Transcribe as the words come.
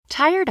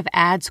Tired of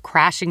ads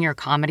crashing your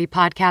comedy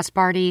podcast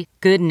party?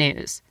 Good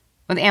news.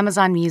 With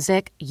Amazon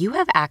Music, you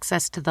have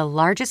access to the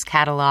largest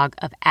catalog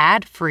of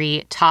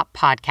ad-free top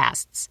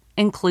podcasts,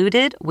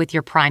 included with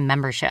your Prime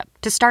membership.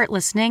 To start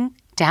listening,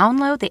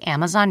 download the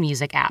Amazon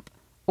Music app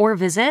or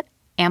visit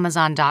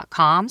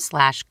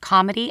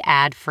amazon.com/comedy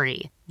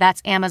ad-free.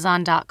 That's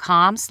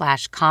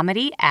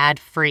amazon.com/comedy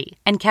ad-free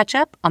and catch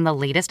up on the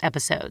latest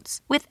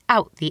episodes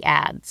without the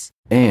ads.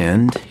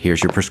 And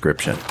here's your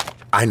prescription.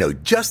 I know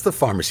just the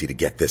pharmacy to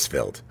get this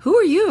filled. Who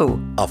are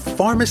you? A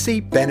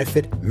pharmacy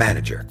benefit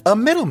manager. A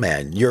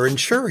middleman your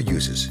insurer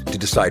uses to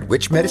decide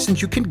which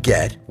medicines you can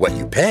get, what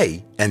you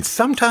pay, and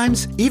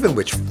sometimes even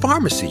which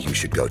pharmacy you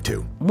should go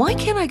to. Why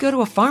can't I go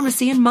to a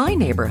pharmacy in my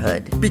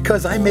neighborhood?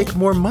 Because I make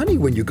more money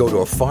when you go to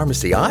a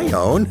pharmacy I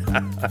own.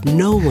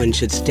 No one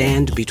should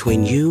stand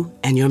between you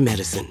and your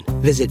medicine.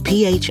 Visit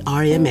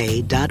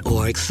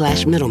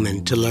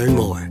phrma.org/middleman to learn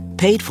more.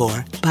 Paid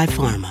for by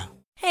Pharma.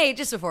 Hey,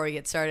 just before we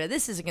get started,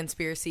 this is a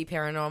conspiracy,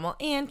 paranormal,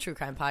 and true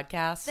crime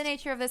podcast. The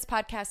nature of this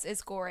podcast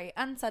is gory,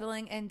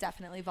 unsettling, and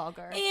definitely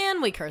vulgar.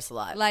 And we curse a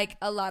lot. Like,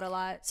 a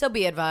lot. So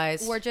be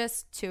advised. We're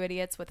just two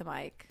idiots with a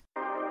mic.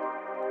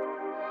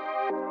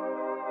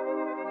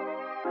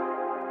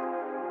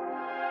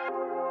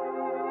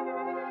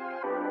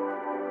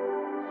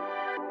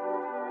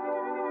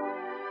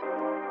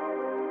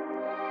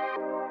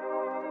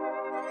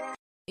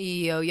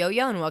 Yo,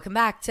 and welcome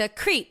back to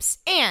Creeps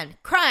and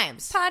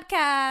Crimes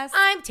Podcast.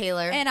 I'm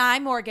Taylor. And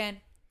I'm Morgan.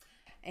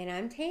 And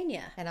I'm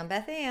Tanya. And I'm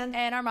Beth Ann.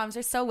 And our moms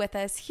are still with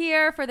us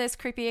here for this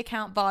creepy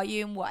account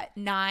volume,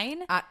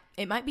 9?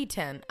 It might be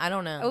 10. I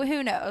don't know. Oh,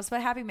 who knows?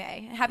 But happy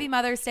May. Happy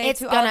Mother's Day It's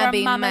to all of gonna our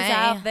be mamas May.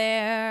 out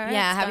there.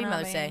 Yeah, It's happy gonna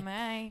Mother's be Day.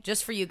 May.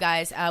 Just for you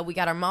guys, we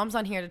got our moms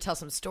on here to tell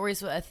some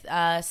stories with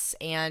us.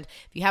 And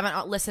if you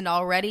haven't listened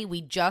already,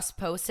 we just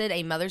posted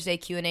a Mother's Day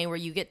Q&A where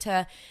you get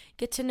to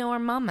know our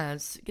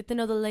mamas. Get to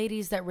know the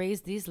ladies that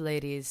raised these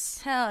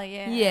ladies. Hell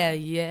yeah.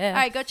 Yeah. All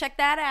right, go check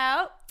that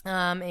out.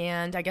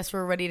 And I guess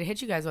we're ready to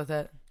hit you guys with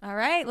it. All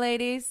right,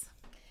 ladies.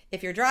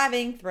 If you're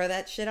driving, throw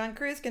that shit on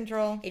cruise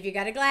control. If you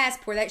got a glass,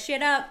 pour that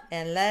shit up.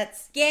 And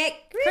let's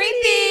Get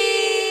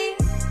Creepy!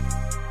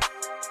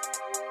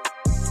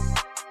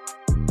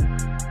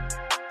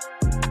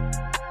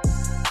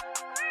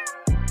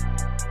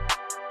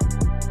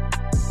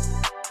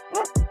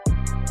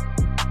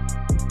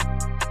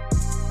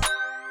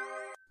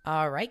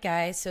 All right,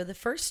 guys. So the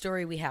first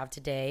story we have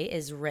today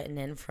is written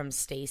in from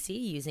Stacy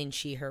using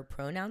she, her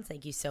pronouns.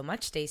 Thank you so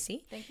much,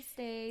 Stacy. Thank you,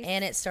 Stace.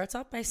 And it starts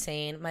off by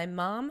saying, my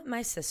mom,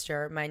 my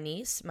sister, my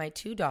niece, my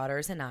 2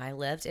 daughters, and I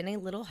lived in a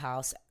little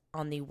house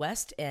on the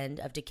west end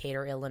of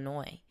Decatur,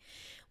 Illinois.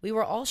 We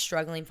were all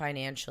struggling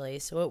financially,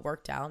 so it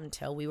worked out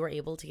until we were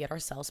able to get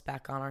ourselves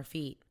back on our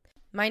feet.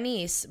 My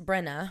niece,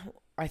 Brenna,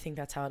 I think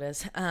that's how it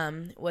is,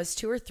 was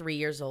 2 or 3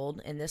 years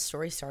old, and this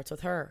story starts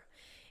with her.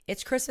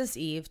 It's Christmas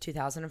Eve,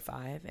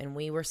 2005, and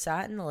we were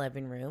sat in the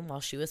living room while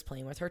she was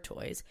playing with her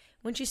toys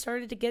when she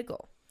started to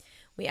giggle.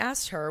 We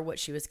asked her what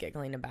she was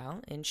giggling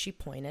about, and she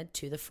pointed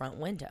to the front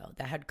window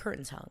that had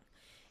curtains hung,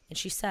 and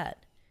she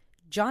said,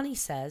 "Johnny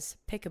says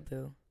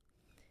peekaboo."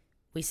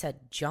 We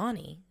said,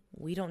 "Johnny?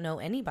 We don't know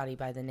anybody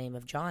by the name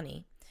of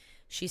Johnny."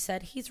 She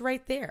said, "He's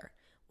right there,"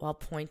 while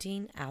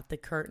pointing at the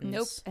curtains.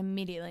 Nope,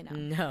 immediately no.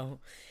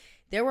 No.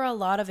 There were a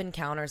lot of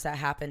encounters that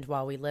happened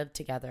while we lived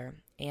together,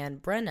 and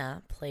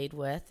Brenna played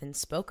with and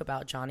spoke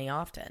about Johnny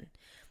often.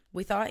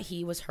 We thought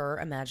he was her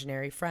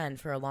imaginary friend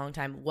for a long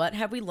time. What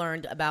have we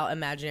learned about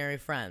imaginary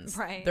friends?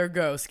 Right. They're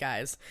ghosts,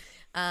 guys.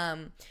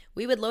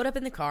 We would load up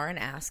in the car and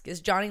ask,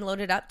 "Is Johnny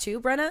loaded up too,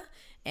 Brenna?"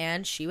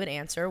 And she would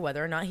answer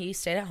whether or not he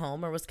stayed at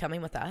home or was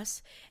coming with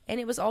us, and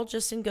it was all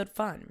just in good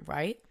fun,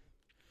 right?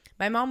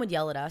 My mom would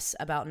yell at us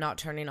about not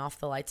turning off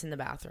the lights in the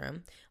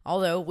bathroom,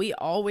 although we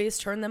always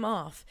turned them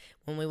off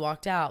when we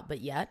walked out, but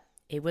yet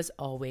it was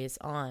always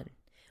on.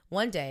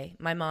 One day,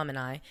 my mom and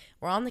I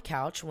were on the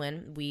couch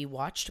when we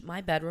watched my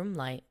bedroom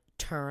light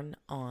turn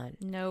on.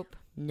 Nope.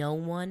 No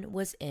one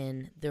was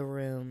in the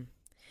room.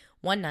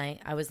 One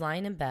night, I was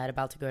lying in bed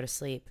about to go to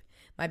sleep.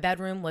 My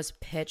bedroom was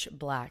pitch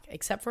black,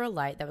 except for a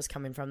light that was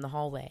coming from the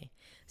hallway.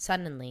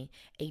 Suddenly,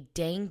 a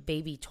dang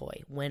baby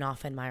toy went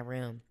off in my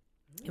room.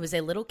 It was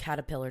a little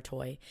caterpillar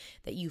toy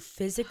that you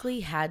physically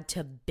had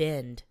to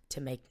bend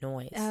to make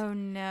noise. Oh,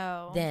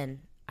 no.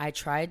 Then I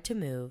tried to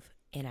move,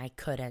 and I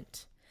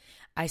couldn't.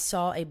 I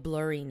saw a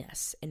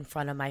blurriness in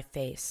front of my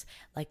face,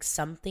 like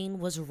something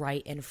was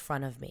right in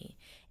front of me,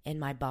 and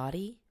my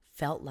body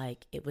felt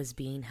like it was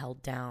being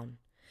held down.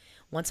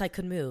 Once I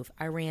could move,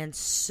 I ran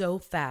so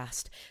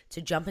fast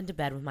to jump into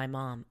bed with my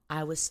mom.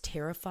 I was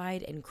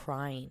terrified and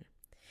crying.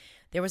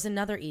 There was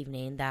another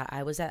evening that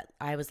I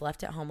was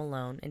left at home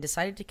alone and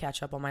decided to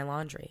catch up on my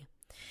laundry.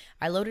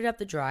 I loaded up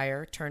the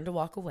dryer, turned to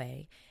walk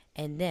away,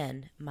 and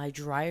then my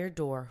dryer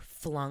door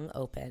flung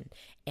open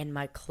and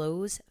my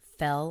clothes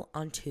fell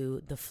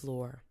onto the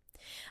floor.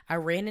 I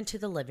ran into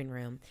the living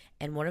room,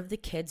 and one of the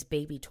kids'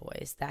 baby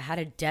toys that had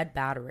a dead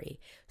battery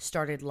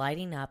started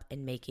lighting up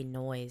and making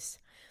noise.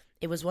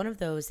 It was one of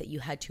those that you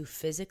had to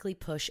physically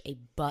push a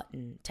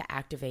button to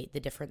activate the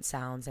different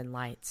sounds and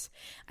lights.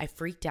 I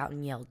freaked out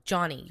and yelled,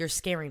 "Johnny, you're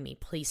scaring me.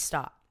 Please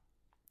stop."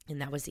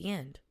 And that was the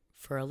end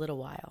for a little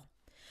while.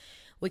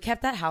 We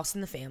kept that house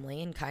in the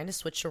family and kind of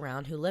switched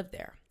around who lived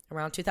there.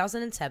 Around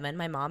 2007,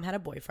 my mom had a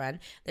boyfriend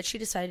that she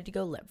decided to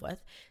go live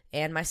with,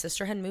 and my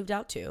sister had moved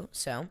out too,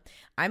 so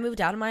I moved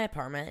out of my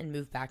apartment and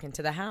moved back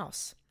into the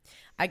house.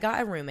 I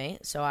got a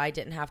roommate, so I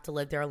didn't have to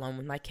live there alone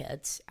with my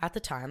kids. At the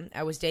time,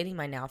 I was dating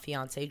my now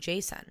fiance,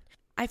 Jason.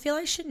 I feel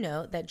I should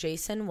note that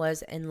Jason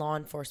was a law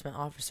enforcement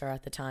officer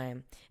at the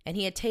time, and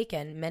he had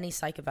taken many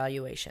psych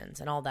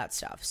evaluations and all that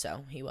stuff,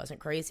 so he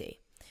wasn't crazy.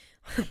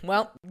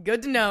 Well,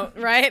 good to know,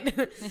 right?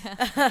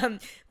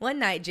 One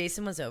night,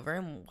 Jason was over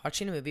and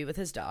watching a movie with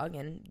his dog,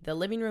 and the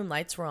living room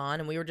lights were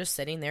on, and we were just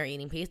sitting there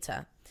eating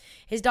pizza.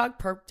 His dog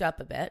perked up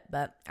a bit,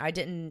 but I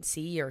didn't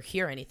see or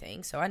hear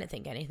anything, so I didn't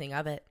think anything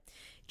of it.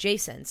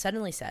 Jason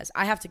suddenly says,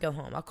 "I have to go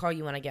home. I'll call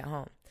you when I get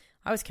home."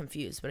 I was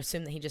confused, but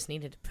assumed that he just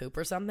needed to poop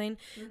or something.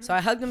 So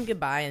I hugged him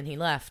goodbye and he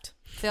left.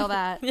 Feel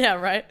that. Yeah,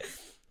 right?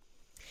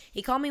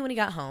 He called me when he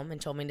got home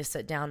and told me to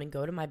sit down and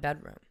go to my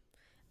bedroom.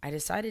 I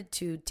decided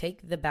to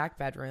take the back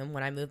bedroom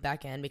when I moved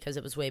back in because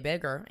it was way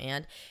bigger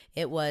and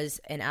it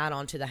was an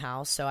add-on to the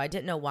house. So I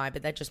didn't know why,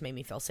 but that just made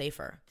me feel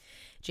safer.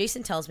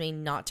 Jason tells me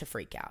not to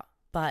freak out,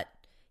 but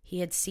he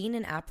had seen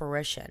an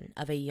apparition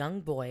of a young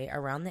boy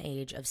around the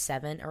age of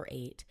 7 or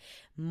 8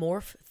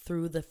 morph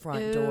through the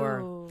front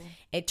door.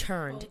 It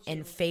turned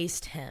and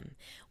faced him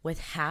with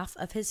half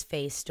of his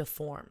face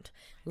deformed,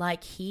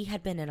 like he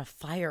had been in a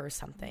fire or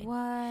something.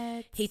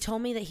 What? He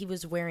told me that he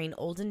was wearing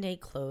olden day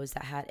clothes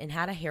that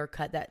had a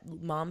haircut that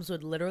moms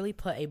would literally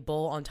put a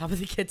bowl on top of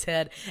the kid's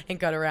head and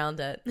cut around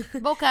it.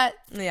 Bowl cut.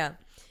 Yeah.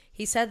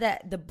 He said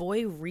that the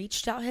boy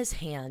reached out his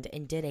hand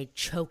and did a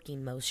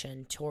choking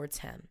motion towards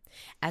him,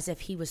 as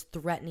if he was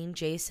threatening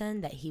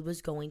Jason that he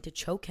was going to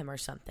choke him or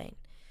something.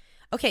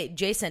 Okay,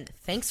 Jason,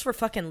 thanks for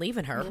fucking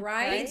leaving her.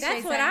 Right?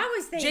 That's what I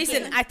was thinking.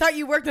 Jason, I thought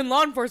you worked in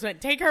law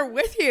enforcement. Take her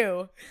with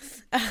you.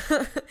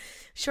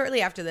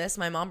 Shortly after this,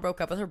 my mom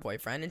broke up with her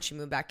boyfriend and she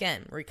moved back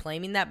in,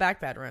 reclaiming that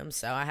back bedroom,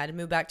 so I had to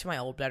move back to my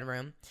old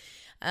bedroom.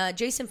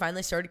 Jason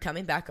finally started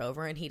coming back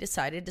over and he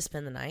decided to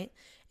spend the night.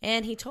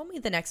 And he told me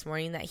the next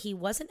morning that he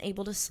wasn't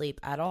able to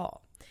sleep at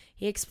all.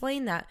 He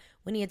explained that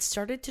when he had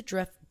started to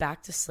drift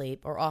back to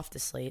sleep or off to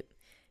sleep,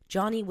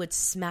 Johnny would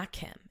smack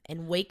him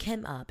and wake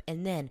him up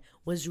and then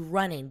was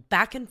running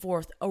back and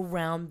forth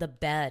around the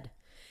bed.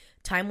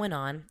 Time went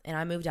on and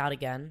I moved out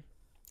again.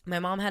 My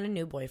mom had a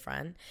new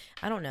boyfriend.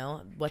 I don't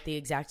know what the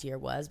exact year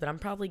was, but I'm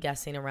probably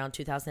guessing around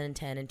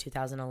 2010 and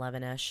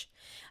 2011-ish.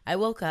 I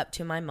woke up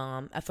to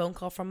a phone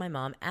call from my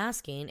mom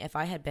asking if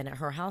I had been at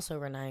her house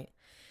overnight.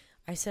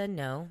 I said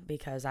no,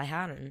 because I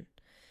hadn't.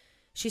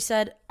 She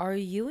said, "Are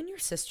you and your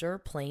sister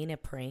playing a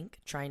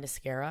prank, trying to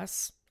scare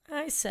us?"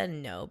 I said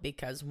no,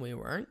 because we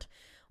weren't.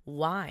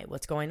 "Why?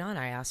 What's going on?"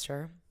 I asked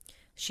her.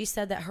 She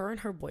said that her and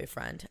her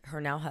boyfriend,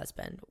 her now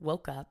husband,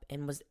 woke up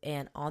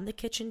and on the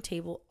kitchen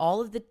table, all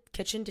of the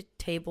kitchen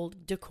table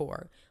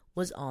decor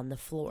was on the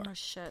floor. Oh,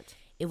 shit.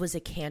 It was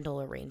a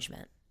candle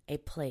arrangement, a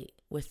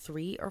plate with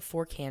 3 or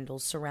 4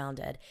 candles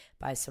surrounded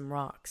by some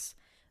rocks.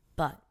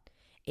 But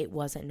it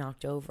wasn't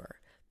knocked over.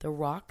 The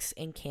rocks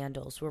and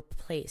candles were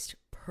placed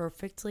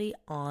perfectly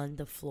on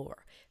the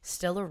floor,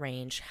 still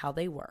arranged how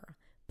they were,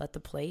 but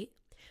the plate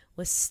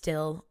was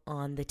still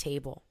on the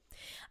table.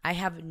 I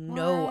have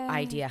no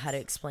idea how to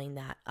explain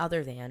that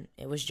other than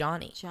it was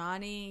Johnny.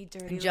 Johnny,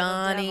 dirty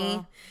Johnny.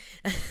 little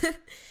devil.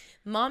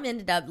 Mom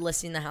ended up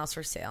listing the house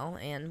for sale,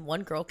 and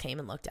one girl came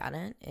and looked at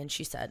it, and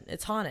she said,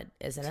 "It's haunted,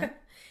 isn't it?"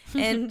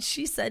 And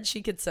she said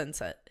she could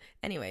sense it.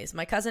 Anyways,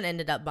 my cousin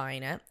ended up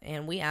buying it,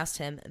 and we asked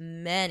him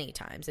many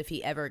times if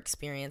he ever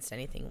experienced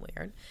anything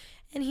weird,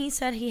 and he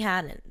said he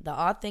hadn't. The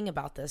odd thing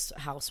about this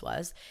house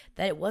was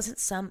that it wasn't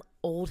some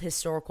old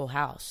historical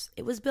house.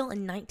 It was built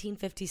in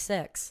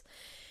 1956.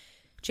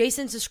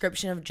 Jason's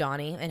description of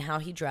Johnny and how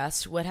he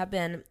dressed would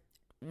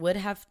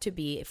have to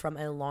be from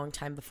a long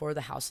time before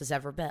the house was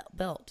ever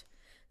built.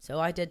 So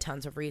I did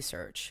tons of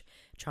research,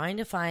 trying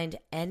to find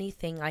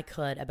anything I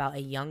could about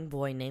a young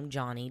boy named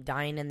Johnny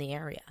dying in the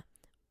area.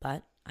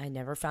 But I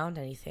never found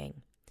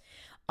anything.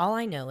 All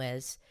I know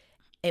is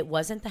it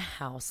wasn't the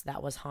house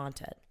that was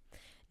haunted.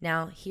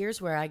 Now, here's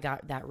where I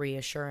got that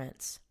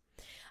reassurance.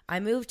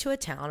 I moved to a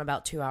town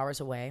about 2 hours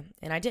away,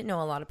 and I didn't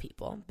know a lot of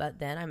people, but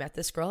then I met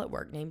this girl at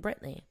work named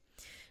Brittany.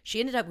 She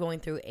ended up going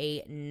through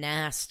a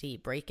nasty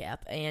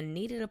breakup and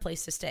needed a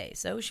place to stay,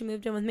 so she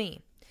moved in with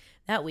me.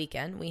 That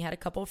weekend, we had a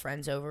couple of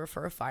friends over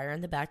for a fire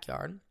in the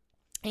backyard,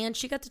 and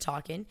she got to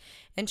talking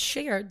and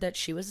shared that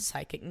she was a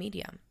psychic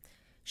medium.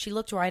 She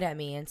looked right at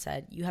me and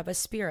said, "You have a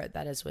spirit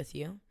that is with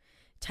you."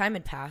 Time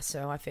had passed,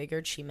 so I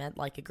figured she meant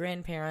like a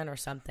grandparent or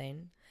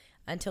something,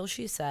 until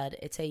she said,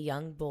 "It's a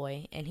young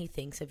boy, and he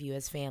thinks of you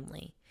as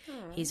family.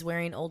 He's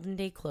wearing olden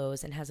day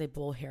clothes and has a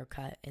bowl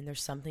haircut, and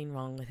there's something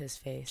wrong with his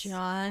face."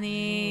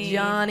 Johnny,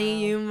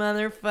 you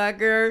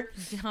motherfucker.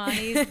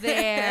 Johnny's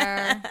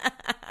there.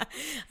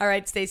 All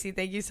right, Stacy,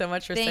 thank you so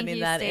much for sending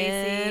that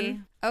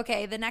in.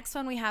 Okay, the next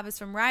one we have is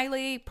from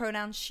Riley,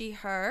 pronouns she,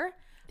 her.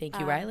 Thank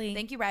you, Riley.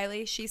 Thank you,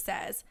 Riley. She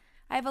says,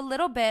 I have a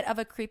little bit of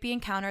a creepy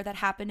encounter that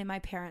happened in my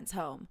parents'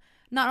 home.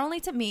 Not only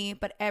to me,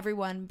 but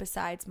everyone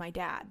besides my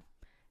dad.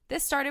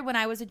 This started when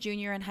I was a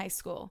junior in high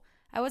school.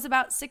 I was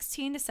about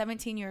 16 to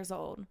 17 years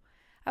old.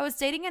 I was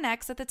dating an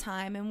ex at the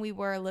time, and we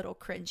were a little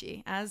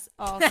cringy, as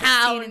all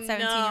 16 and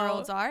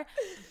 17-year-olds are.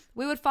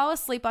 We would fall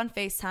asleep on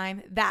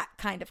FaceTime, that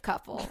kind of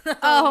couple.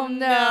 Oh,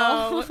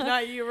 no.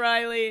 Not you,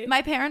 Riley.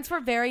 My parents were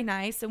very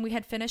nice, and we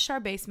had finished our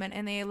basement,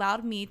 and they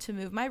allowed me to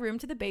move my room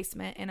to the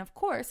basement. And of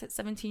course, at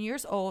 17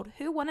 years old,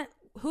 who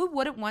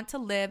wouldn't want to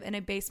live in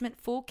a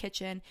basement full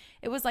kitchen?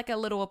 It was like a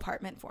little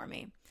apartment for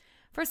me.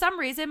 For some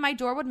reason, my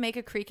door would make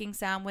a creaking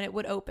sound when it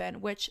would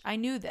open, which I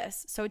knew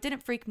this, so it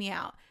didn't freak me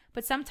out.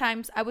 But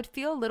sometimes I would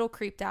feel a little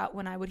creeped out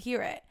when I would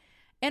hear it.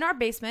 In our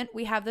basement,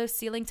 we have those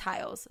ceiling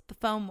tiles, the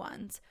foam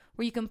ones,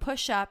 where you can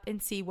push up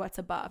and see what's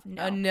above.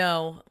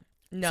 No.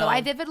 So I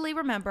vividly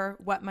remember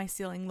what my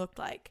ceiling looked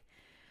like.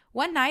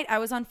 One night, I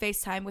was on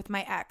FaceTime with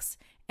my ex,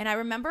 and I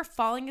remember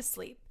falling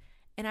asleep,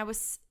 and I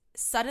was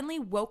suddenly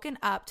woken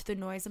up to the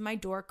noise of my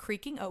door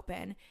creaking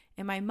open,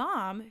 and my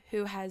mom,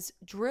 who has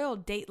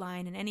drilled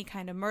Dateline in any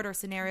kind of murder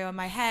scenario in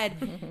my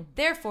head,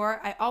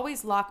 therefore, I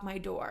always lock my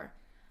door.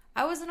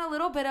 I was in a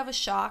little bit of a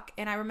shock,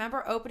 and I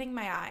remember opening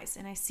my eyes,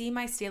 and I see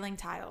my ceiling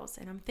tiles,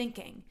 and I'm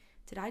thinking,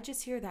 did I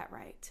just hear that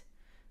right?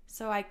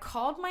 So I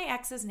called my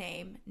ex's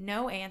name,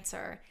 no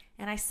answer,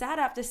 and I sat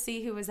up to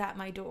see who was at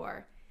my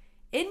door.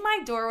 In my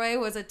doorway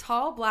was a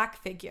tall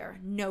black figure,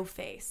 no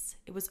face.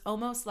 It was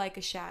almost like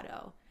a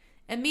shadow.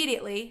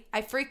 Immediately,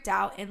 I freaked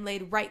out and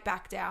laid right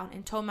back down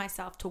and told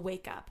myself to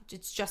wake up.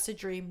 It's just a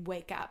dream,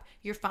 wake up.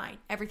 You're fine.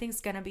 Everything's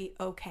gonna be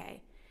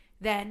okay.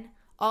 Then,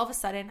 all of a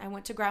sudden, I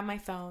went to grab my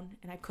phone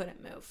and I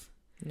couldn't move.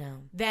 No.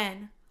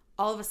 Then,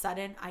 all of a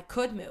sudden, I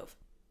could move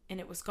and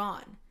it was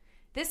gone.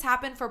 This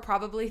happened for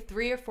probably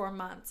 3 or 4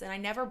 months, and I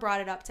never brought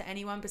it up to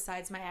anyone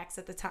besides my ex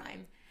at the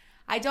time.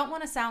 I don't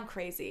want to sound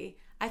crazy.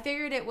 I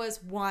figured it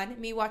was 1,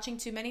 me watching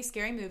too many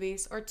scary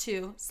movies, or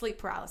 2, sleep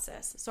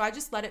paralysis. So I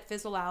just let it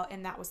fizzle out,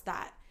 and that was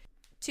that.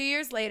 2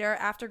 years later,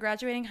 after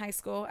graduating high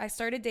school, I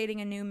started dating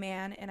a new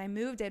man, and I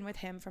moved in with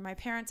him from my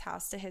parents'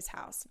 house to his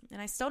house.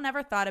 And I still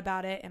never thought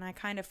about it, and I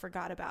kind of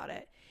forgot about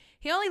it.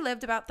 He only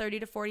lived about 30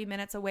 to 40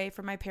 minutes away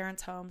from my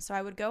parents' home, so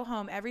I would go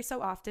home every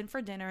so often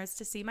for dinners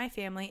to see my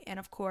family and,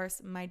 of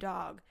course, my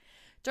dog.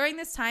 During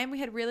this time, we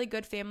had really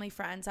good family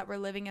friends that were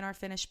living in our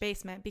finished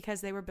basement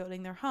because they were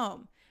building their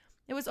home.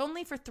 It was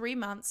only for 3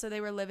 months, so they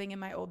were living in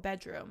my old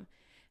bedroom.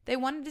 They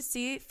wanted to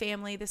see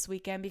family this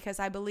weekend because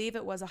I believe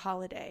it was a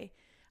holiday.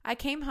 I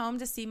came home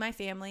to see my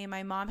family, and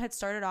my mom had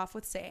started off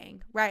with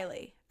saying,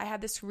 Riley, I had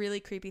this really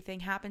creepy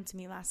thing happen to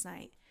me last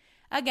night.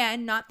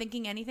 Again, not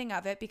thinking anything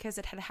of it because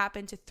it had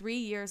happened to 3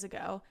 years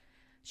ago.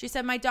 She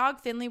said my dog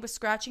Finley was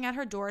scratching at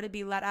her door to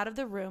be let out of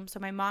the room, so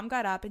my mom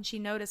got up and she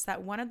noticed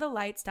that one of the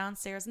lights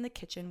downstairs in the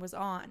kitchen was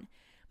on.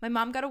 My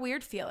mom got a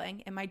weird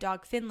feeling, and my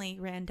dog Finley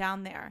ran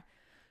down there.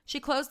 She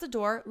closed the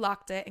door,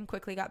 locked it, and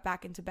quickly got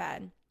back into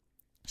bed.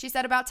 She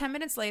said about 10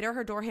 minutes later,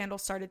 her door handle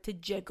started to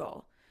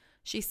jiggle.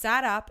 She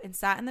sat up and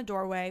sat in the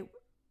doorway.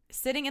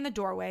 Sitting in the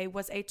doorway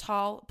was a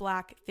tall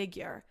black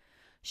figure.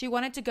 She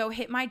wanted to go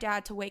hit my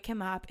dad to wake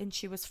him up, and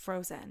she was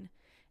frozen.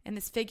 And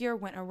this figure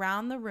went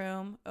around the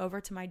room, over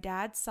to my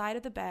dad's side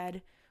of the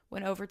bed,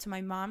 went over to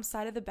my mom's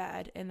side of the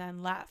bed, and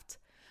then left.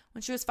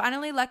 When she was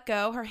finally let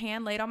go, her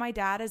hand laid on my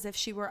dad as if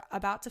she were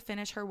about to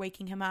finish her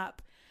waking him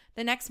up.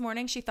 The next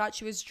morning, she thought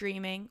she was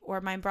dreaming, or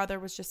my brother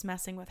was just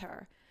messing with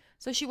her.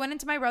 So she went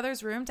into my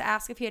brother's room to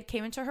ask if he had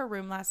came into her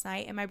room last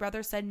night, and my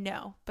brother said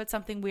no, but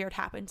something weird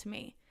happened to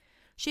me.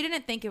 She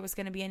didn't think it was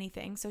going to be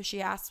anything, so she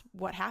asked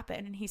what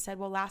happened, and he said,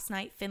 well, last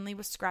night Finley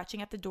was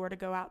scratching at the door to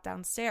go out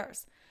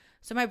downstairs.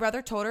 So my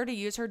brother told her to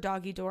use her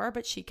doggy door,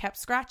 but she kept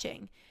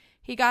scratching.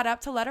 He got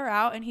up to let her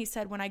out, and he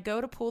said, when I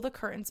go to pull the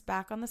curtains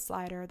back on the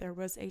slider, there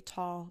was a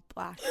tall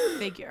black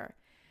figure.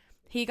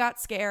 He got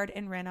scared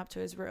and ran up to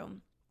his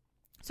room.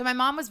 So my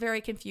mom was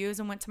very confused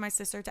and went to my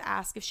sister to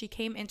ask if she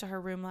came into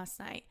her room last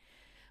night.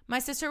 My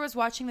sister was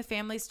watching the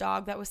family's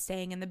dog that was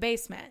staying in the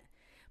basement.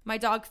 My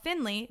dog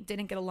Finley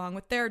didn't get along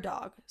with their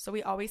dog, so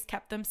we always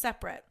kept them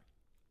separate.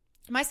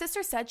 My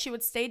sister said she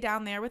would stay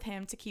down there with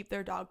him to keep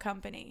their dog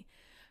company.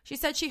 She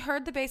said she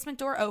heard the basement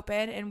door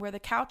open, and where the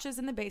couch is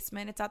in the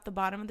basement, it's at the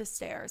bottom of the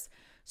stairs,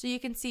 so you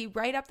can see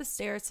right up the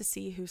stairs to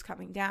see who's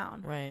coming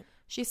down. Right.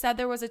 She said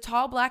there was a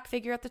tall black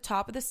figure at the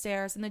top of the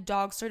stairs, and the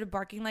dog started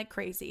barking like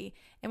crazy,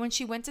 and when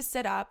she went to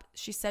sit up,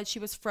 she said she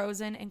was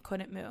frozen and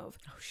couldn't move.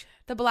 Oh, shit.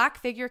 The black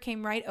figure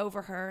came right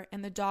over her,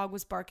 and the dog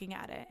was barking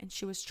at it, and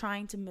she was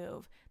trying to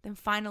move, then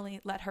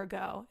finally let her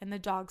go, and the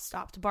dog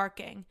stopped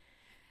barking.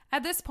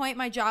 At this point,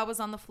 my jaw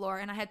was on the floor,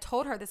 and I had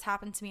told her this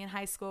happened to me in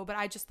high school, but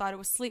I just thought it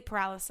was sleep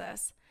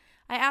paralysis.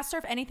 I asked her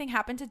if anything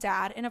happened to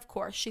Dad, and of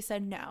course, she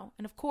said no.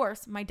 And of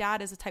course, my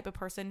dad is the type of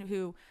person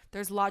who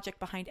there's logic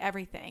behind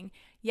everything.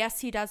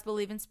 Yes, he does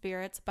believe in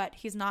spirits, but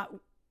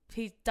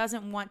he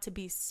doesn't want to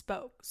be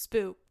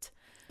spooked.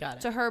 Got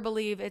it. To her,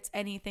 believe it's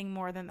anything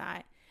more than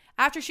that.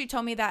 After she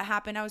told me that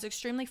happened, I was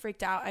extremely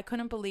freaked out. I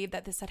couldn't believe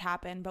that this had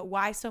happened, but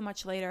why so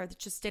much later? It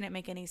just didn't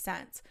make any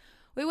sense.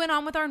 We went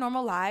on with our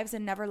normal lives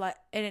and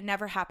it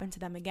never happened to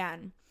them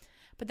again.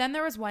 But then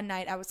there was one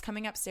night I was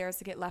coming upstairs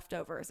to get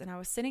leftovers, and I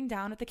was sitting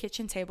down at the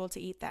kitchen table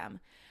to eat them.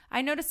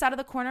 I noticed out of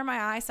the corner of my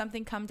eye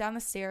something come down the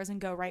stairs and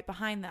go right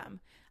behind them.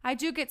 I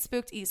do get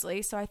spooked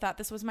easily, so I thought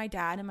this was my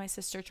dad and my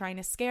sister trying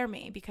to scare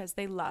me because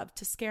they love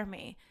to scare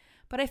me.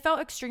 But I felt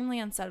extremely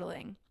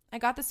unsettling. I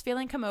got this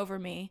feeling come over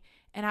me,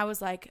 and I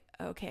was like,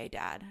 okay,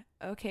 Dad.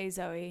 Okay,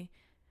 Zoe.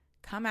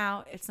 Come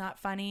out. It's not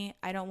funny.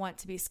 I don't want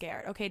to be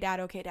scared. Okay, Dad.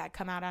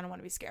 Come out. I don't want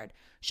to be scared.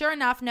 Sure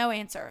enough, no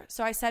answer.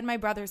 So I said my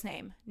brother's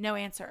name. No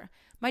answer.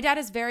 My dad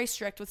is very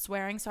strict with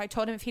swearing, so I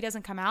told him if he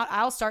doesn't come out,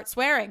 I'll start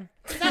swearing.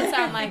 Does that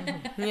sound like?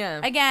 Yeah.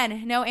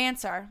 Again, no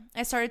answer.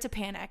 I started to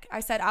panic.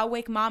 I said, I'll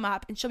wake Mom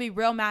up and she'll be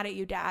real mad at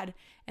you, Dad.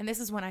 And this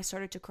is when I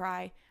started to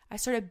cry. I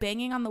started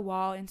banging on the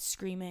wall and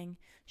screaming.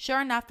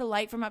 Sure enough, the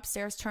light from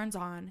upstairs turns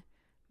on.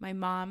 My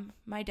mom,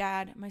 my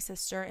dad, my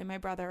sister, and my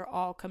brother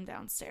all come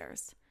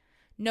downstairs.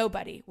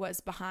 Nobody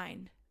was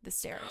behind the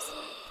stairs.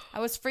 I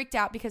was freaked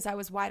out because I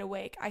was wide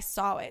awake. I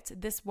saw it.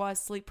 This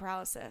wasn't sleep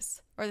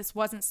paralysis.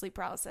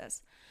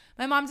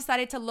 My mom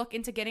decided to look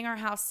into getting our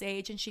house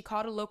staged, and she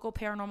called a local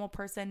paranormal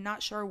person,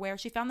 not sure where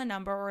she found the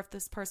number or if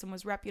this person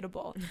was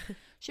reputable.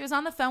 She was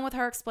on the phone with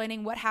her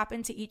explaining what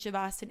happened to each of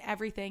us and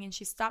everything, and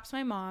she stops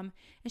my mom,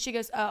 and she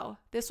goes, oh,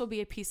 this will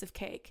be a piece of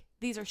cake.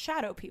 These are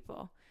shadow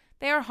people.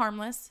 They are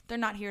harmless. They're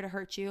not here to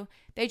hurt you.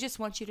 They just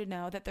want you to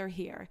know that they're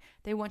here.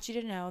 They want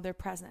you to know their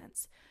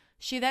presence.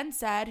 She then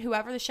said,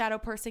 whoever the shadow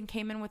person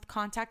came in with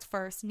contact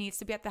first needs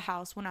to be at the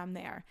house when I'm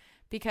there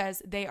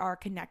because they are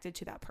connected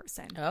to that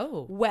person.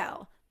 Oh.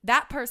 Well,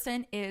 that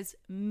person is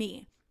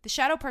me. The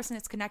shadow person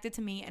is connected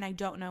to me, and I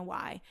don't know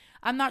why.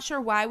 I'm not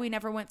sure why we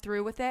never went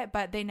through with it,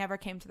 but they never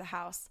came to the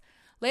house.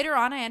 Later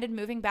on, I ended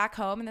moving back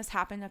home, and this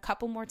happened a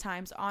couple more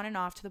times on and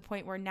off to the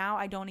point where now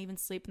I don't even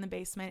sleep in the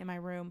basement in my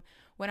room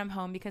when I'm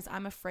home because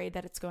I'm afraid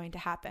that it's going to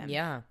happen.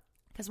 Yeah.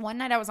 Because one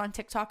night I was on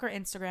TikTok or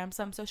Instagram,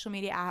 some social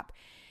media app,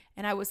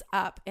 and I was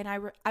up, and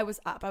I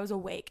was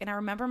awake, and I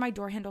remember my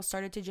door handle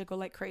started to jiggle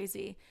like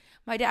crazy.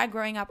 My dad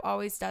growing up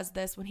always does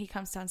this when he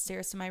comes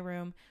downstairs to my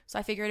room, so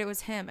I figured it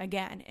was him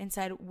again and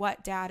said,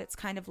 what, Dad? It's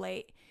kind of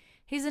late.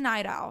 He's a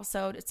night owl,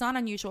 so it's not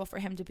unusual for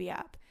him to be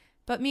up.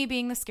 But me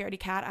being the scaredy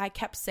cat, I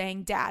kept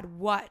saying, Dad,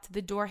 what?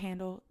 The door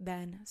handle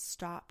then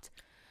stopped.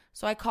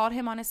 So I called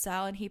him on his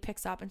cell, and he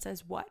picks up and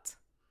says, what?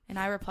 And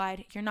I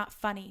replied, you're not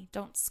funny.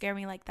 Don't scare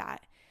me like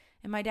that.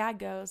 And my dad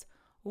goes,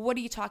 what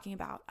are you talking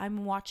about?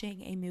 I'm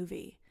watching a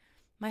movie.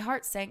 My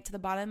heart sank to the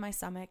bottom of my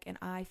stomach, and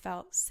I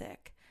felt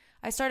sick.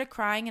 I started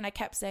crying, and I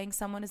kept saying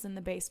someone is in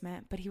the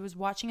basement, but he was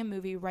watching a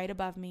movie right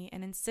above me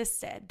and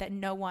insisted that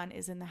no one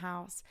is in the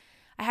house.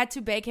 I had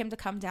to beg him to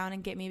come down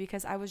and get me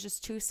because I was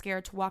just too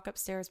scared to walk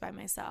upstairs by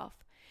myself.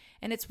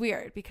 And it's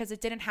weird because it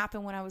didn't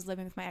happen when I was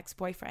living with my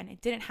ex-boyfriend.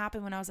 It didn't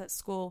happen when I was at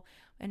school.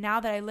 And now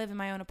that I live in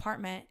my own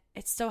apartment,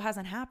 it still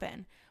hasn't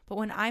happened. But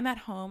when I'm at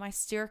home, I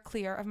steer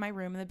clear of my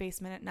room in the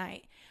basement at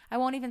night. I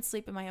won't even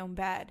sleep in my own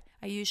bed.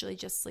 I usually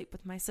just sleep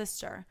with my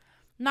sister.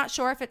 I'm not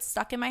sure if it's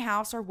stuck in my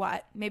house or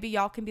what. Maybe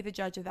y'all can be the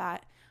judge of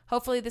that.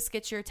 Hopefully this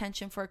gets your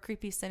attention for a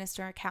creepy,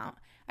 sinister account.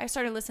 I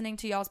started listening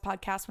to y'all's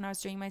podcast when I was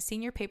doing my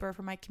senior paper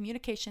for my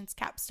communications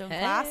capstone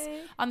class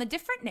on the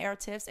different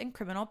narratives and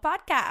criminal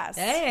podcasts.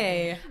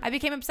 Hey. I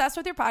became obsessed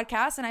with your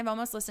podcast, and I've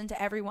almost listened to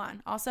every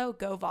one. Also,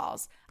 go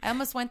Vols. I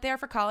almost went there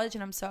for college,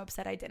 and I'm so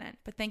upset I didn't.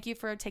 But thank you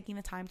for taking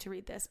the time to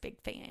read this. Big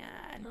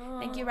fan.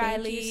 Thank you,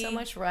 Riley. Thank you so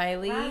much,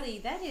 Riley. Riley,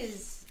 that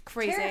is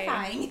crazy.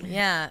 terrifying.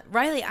 Yeah.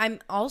 Riley, I'm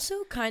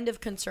also kind of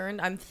concerned.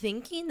 I'm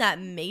thinking that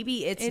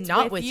maybe it's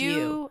not with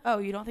you. Oh,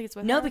 you don't think it's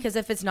with her? No, because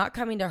if it's not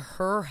coming to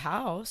her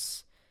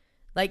house,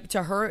 like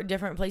to her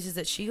different places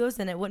that she goes,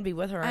 then it wouldn't be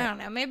with her. I don't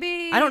know.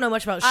 Maybe. I don't know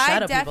much about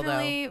shadow people, though. I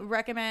definitely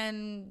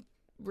recommend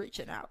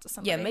reaching out to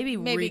somebody. Yeah, maybe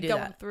redo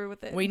going that. through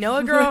with it. We know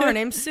a girl. Her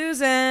name's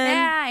Susan.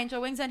 Yeah, Angel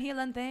Wings and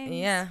Healing Things.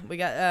 Yeah, we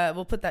got.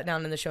 We'll put that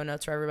down in the show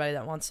notes for everybody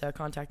that wants to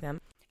contact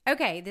them.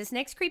 Okay, this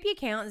next creepy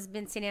account has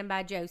been sent in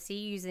by Josie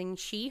using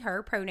she,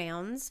 her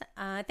pronouns.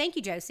 Thank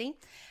you, Josie.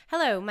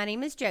 Hello, my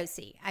name is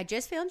Josie. I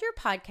just found your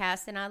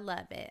podcast and I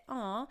love it.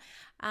 Aw.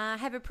 I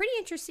have a pretty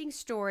interesting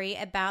story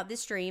about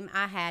this dream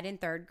I had in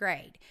 3rd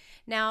grade.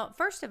 Now,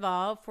 first of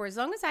all, for as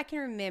long as I can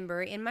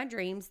remember, in my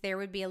dreams, there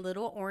would be a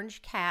little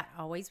orange cat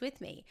always with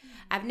me.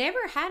 I've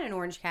never had an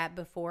orange cat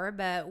before,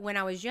 but when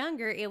I was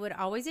younger, it would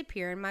always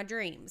appear in my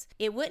dreams.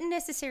 It wouldn't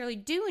necessarily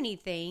do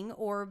anything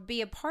or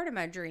be a part of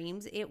my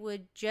dreams. It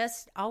would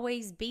just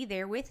always be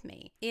there with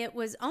me. It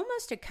was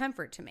almost a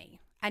comfort to me.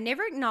 I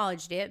never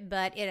acknowledged it,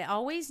 but it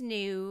always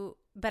knew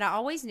but I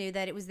always knew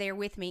that it was there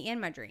with me in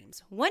my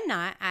dreams. One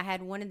night, I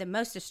had one of the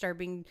most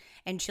disturbing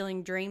and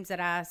chilling dreams that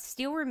I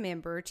still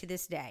remember to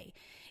this day.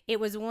 It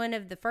was one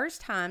of the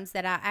first times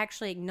that I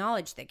actually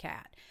acknowledged the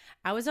cat.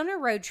 I was on a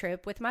road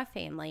trip with my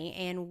family,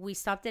 and we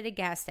stopped at a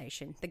gas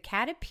station. The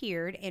cat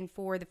appeared, and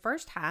for the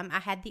first time, I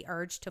had the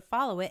urge to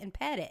follow it and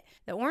pet it.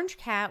 The orange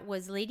cat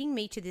was leading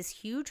me to this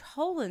huge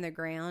hole in the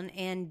ground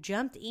and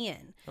jumped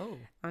in. Oh.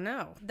 I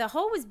know. The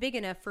hole was big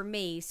enough for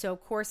me, so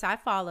of course I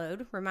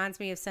followed. Reminds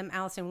me of some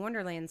Alice in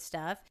Wonderland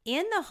stuff.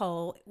 In the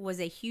hole was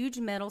a huge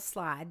metal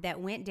slide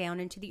that went down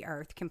into the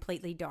earth,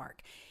 completely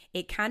dark.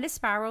 It kind of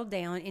spiraled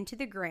down into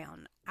the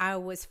ground. I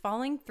was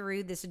falling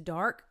through this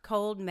dark,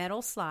 cold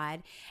metal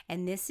slide,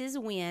 and this is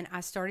when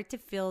I started to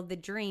feel the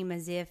dream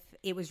as if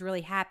it was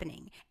really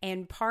happening.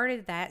 And part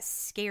of that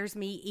scares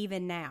me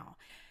even now.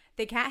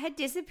 The cat had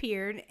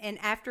disappeared, and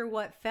after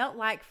what felt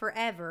like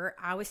forever,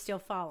 I was still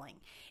falling.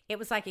 It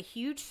was like a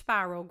huge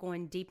spiral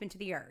going deep into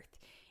the earth.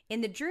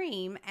 In the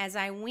dream, as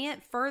I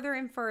went further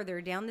and further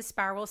down the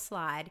spiral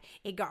slide,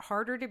 it got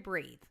harder to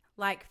breathe.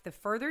 Like the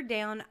further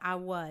down I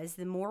was,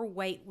 the more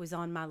weight was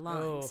on my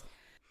lungs. Oh.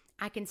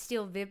 I can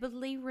still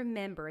vividly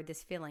remember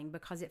this feeling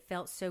because it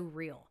felt so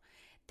real.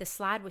 The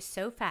slide was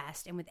so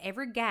fast, and with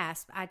every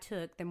gasp I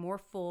took, the more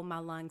full my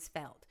lungs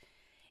felt.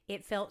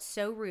 It felt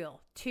so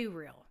real, too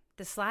real.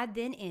 The slide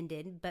then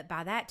ended, but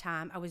by that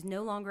time, I was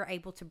no longer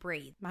able to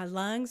breathe. My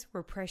lungs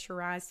were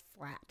pressurized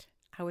flat.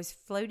 I was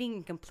floating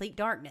in complete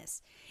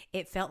darkness.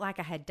 It felt like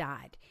I had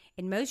died.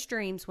 In most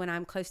dreams, when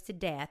I'm close to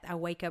death, I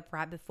wake up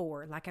right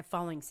before, like a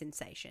falling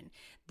sensation.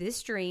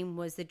 This dream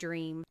was the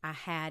dream I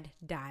had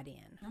died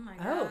in. Oh my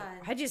God. Oh,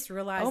 I just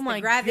realized Oh my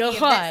the gravity of that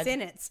God.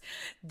 sentence.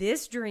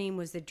 This dream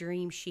was the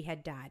dream she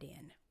had died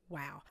in.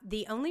 Wow.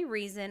 The only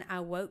reason I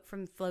woke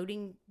from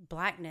floating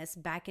blackness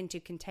back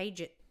into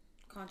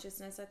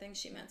Consciousness, I think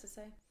she meant to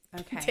say.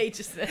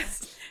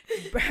 Contagiousness.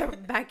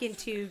 back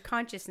into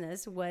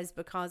consciousness was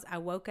because I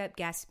woke up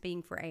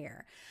gasping for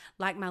air,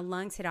 like my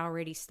lungs had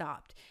already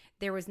stopped.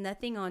 There was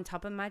nothing on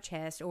top of my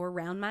chest or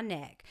around my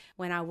neck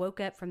when I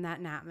woke up from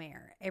that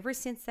nightmare. Ever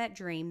since that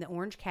dream, the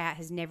orange cat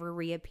has never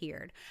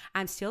reappeared.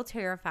 I'm still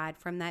terrified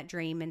from that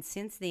dream, and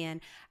since then,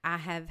 I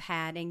have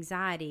had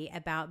anxiety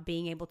about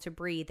being able to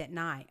breathe at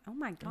night. Oh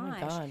my gosh. Oh my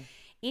God.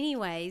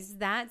 Anyways,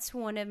 that's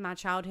one of my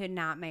childhood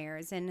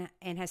nightmares and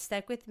has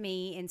stuck with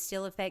me and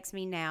still affects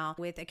me now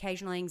with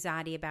occasional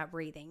anxiety about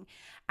breathing.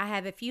 I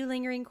have a few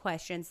lingering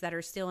questions that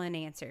are still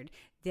unanswered.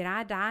 Did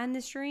I die in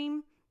this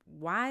dream?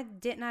 Why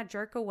didn't I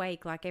jerk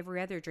awake like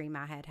every other dream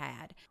I had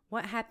had?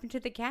 What happened to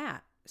the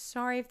cat?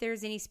 Sorry if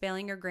there's any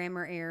spelling or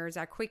grammar errors.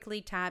 I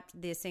quickly typed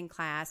this in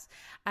class.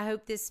 I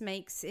hope this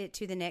makes it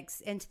to the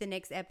next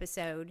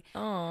episode.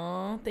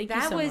 Oh, thank you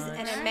That so was much.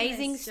 an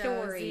amazing Nice,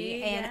 story,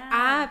 Josie. and Yeah.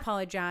 I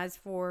apologize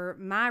for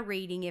my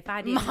reading if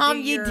I didn't. Mom,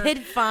 do you your did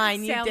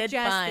fine. You did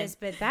self-justice,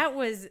 fine. but that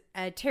was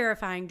a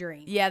terrifying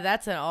dream. Yeah,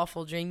 that's an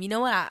awful dream. You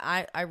know what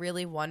I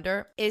really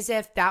wonder is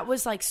if that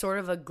was like sort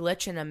of a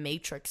glitch in a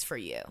matrix for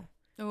you.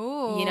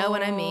 Ooh. You know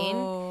what I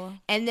mean?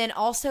 And then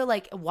also,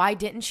 like, why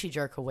didn't she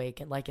jerk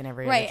awake like in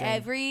every Right. other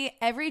dream?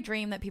 Every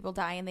dream that people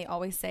die in, they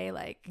always say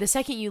like The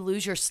second you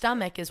lose your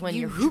stomach is when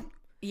you're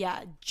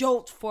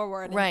jolt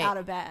forward Right. and out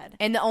of bed.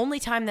 And the only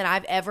time that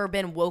I've ever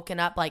been woken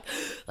up like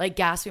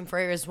gasping for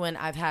air is when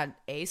I've had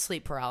A,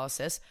 sleep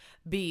paralysis,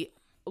 B,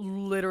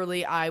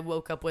 literally I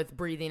woke up with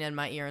breathing in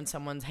my ear and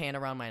someone's hand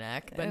around my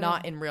neck, but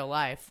not in real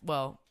life.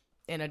 Well,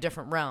 in a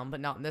different realm,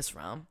 but not in this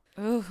realm.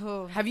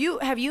 Ooh. Have you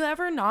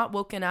ever not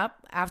woken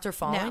up after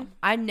falling? No.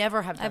 I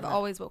never have done I've that.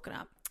 always woken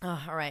up.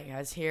 Oh, all right,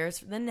 guys. Here's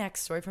the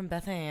next story from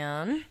Beth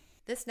Ann.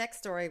 This next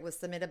story was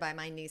submitted by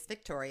my niece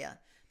Victoria,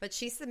 but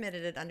she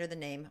submitted it under the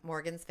name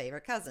Morgan's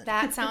favorite cousin.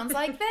 That sounds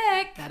like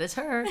Vic. That is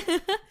her.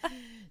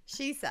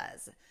 She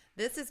says,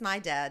 "This is my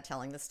dad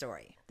telling the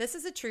story. This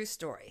is a true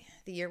story.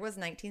 The year was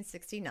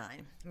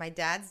 1969. My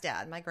dad's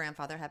dad, my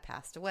grandfather, had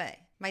passed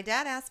away. My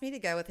dad asked me to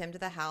go with him to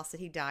the house that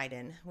he died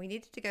in. We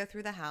needed to go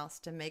through the house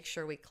to make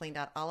sure we cleaned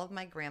out all of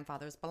my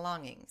grandfather's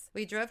belongings.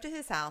 We drove to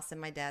his house in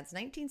my dad's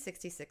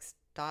 1966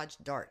 Dodge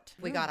Dart.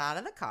 We got out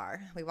of the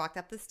car, we walked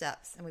up the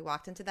steps, and we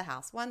walked into the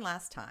house one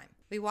last time.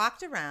 We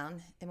walked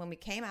around, and when we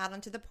came out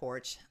onto the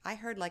porch, I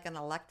heard like an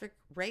electric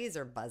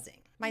razor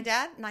buzzing. My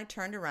dad and I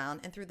turned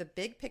around, and through the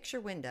big picture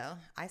window,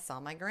 I saw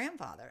my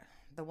grandfather,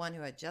 the one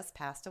who had just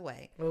passed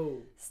away,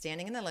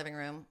 standing in the living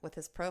room with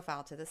his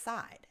profile to the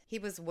side. He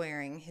was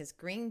wearing his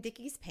green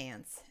Dickies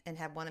pants and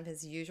had one of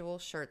his usual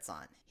shirts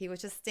on. He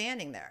was just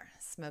standing there,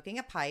 smoking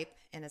a pipe,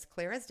 and as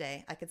clear as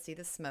day, I could see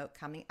the smoke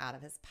coming out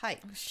of his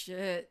pipe.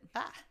 Shit.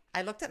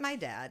 I looked at my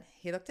dad,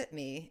 he looked at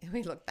me, and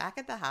we looked back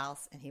at the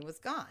house, and he was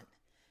gone.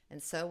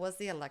 And so was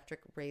the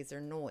electric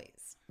razor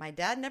noise. My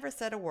dad never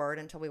said a word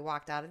until we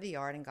walked out of the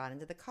yard and got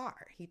into the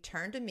car. He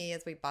turned to me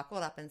as we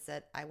buckled up and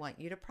said, "I want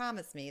you to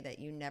promise me that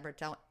you never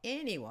tell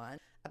anyone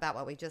about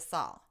what we just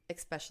saw,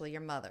 especially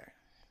your mother."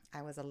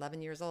 I was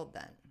 11 years old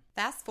then.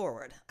 Fast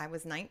forward, I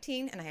was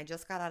 19 and I had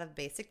just got out of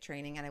basic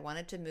training and I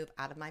wanted to move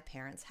out of my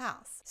parents'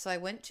 house. So I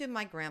went to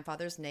my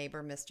grandfather's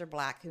neighbor, Mr.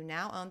 Black, who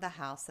now owned the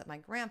house that my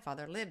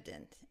grandfather lived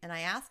in, and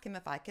I asked him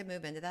if I could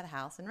move into that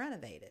house and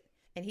renovate it.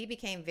 And he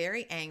became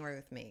very angry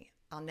with me.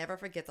 I'll never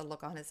forget the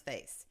look on his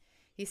face.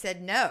 He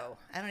said, "No,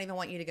 I don't even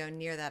want you to go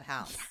near that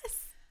house." Yes.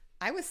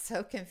 I was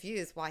so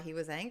confused why he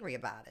was angry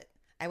about it.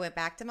 I went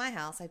back to my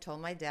house. I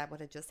told my dad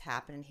what had just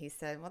happened, and he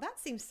said, "Well, that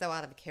seems so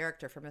out of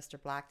character for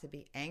Mr. Black to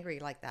be angry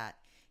like that.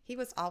 He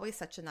was always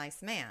such a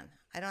nice man.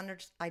 I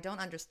don't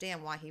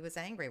understand why he was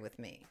angry with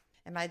me."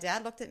 And my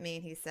dad looked at me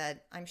and he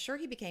said, "I'm sure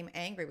he became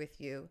angry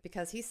with you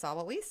because he saw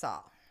what we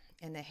saw."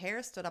 And the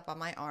hair stood up on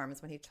my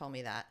arms when he told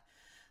me that.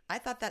 I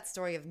thought that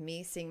story of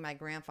me seeing my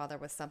grandfather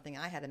was something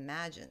I had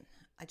imagined.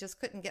 I just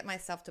couldn't get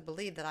myself to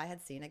believe that I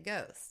had seen a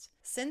ghost.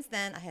 Since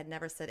then, I had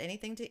never said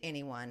anything to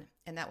anyone,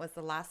 and that was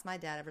the last my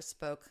dad ever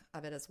spoke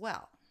of it as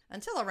well.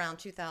 Until around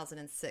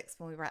 2006,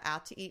 when we were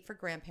out to eat for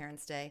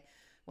Grandparents' Day,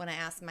 when I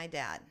asked my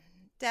dad,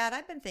 "Dad,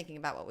 I've been thinking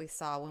about what we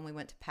saw when we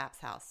went to Pap's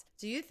house.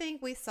 Do you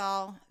think we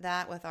saw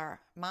that with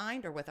our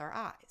mind or with our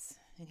eyes?"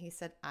 And he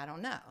said, "I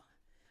don't know."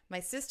 My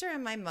sister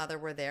and my mother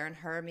were there and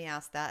heard me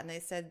ask that, and they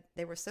said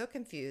they were so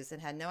confused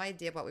and had no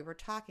idea what we were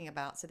talking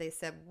about, so they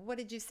said, "What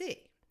did you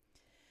see?"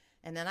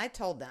 And then I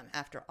told them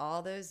after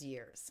all those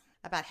years.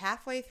 About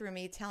halfway through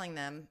me telling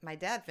them, my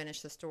dad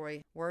finished the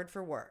story word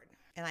for word.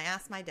 And I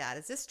asked my dad,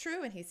 "Is this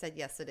true?" And he said,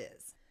 "Yes, it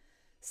is."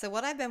 So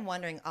what I've been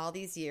wondering all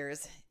these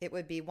years, it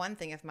would be one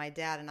thing if my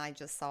dad and I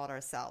just saw it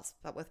ourselves.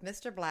 But with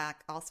Mr.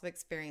 Black also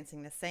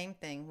experiencing the same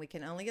thing, we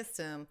can only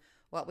assume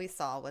what we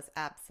saw was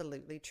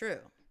absolutely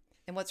true.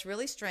 And what's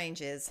really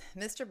strange is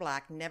Mr.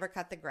 Black never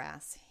cut the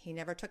grass. He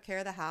never took care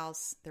of the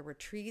house. There were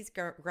trees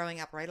growing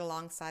up right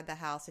alongside the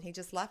house, and he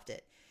just left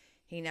it.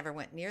 He never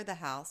went near the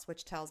house,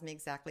 which tells me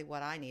exactly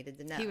what I needed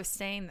to know. He was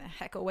staying the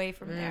heck away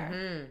from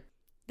there.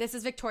 This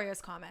is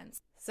Victoria's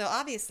comments. So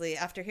obviously,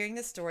 after hearing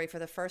this story for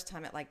the first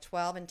time at like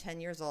 12 and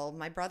 10 years old,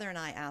 my brother and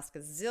I asked a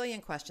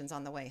zillion questions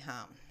on the way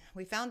home.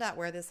 We found out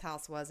where this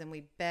house was, and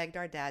we begged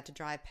our dad to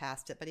drive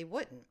past it, but he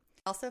wouldn't.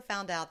 Also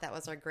found out that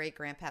was our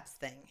great-grandpap's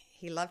thing.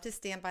 He loved to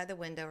stand by the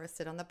window or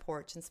sit on the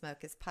porch and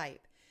smoke his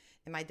pipe.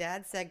 And my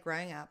dad said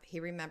growing up,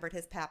 he remembered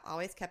his pap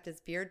always kept his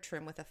beard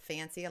trimmed with a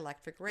fancy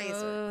electric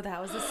razor. Oh,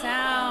 that was the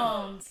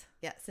sound.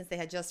 Yeah, since they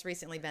had just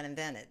recently been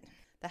invented.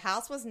 The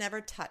house was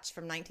never touched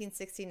from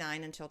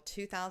 1969 until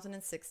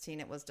 2016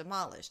 it was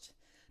demolished.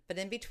 But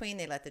in between,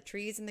 they let the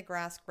trees and the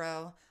grass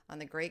grow on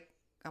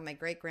my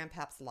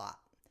great-grandpap's lot.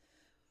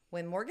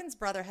 When Morgan's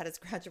brother had his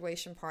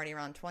graduation party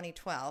around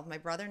 2012, my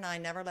brother and I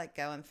never let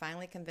go and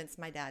finally convinced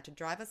my dad to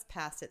drive us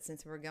past it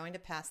since we were going to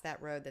pass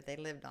that road that they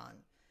lived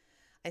on.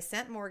 I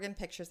sent Morgan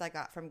pictures I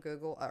got from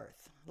Google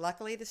Earth.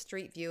 Luckily, the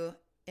street view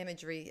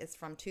imagery is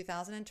from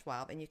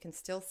 2012, and you can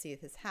still see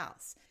his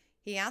house.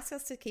 He asked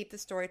us to keep the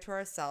story to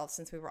ourselves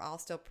since we were all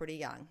still pretty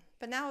young.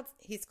 But now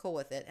he's cool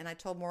with it, and I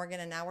told Morgan,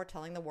 and now we're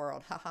telling the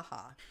world. Ha ha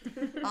ha.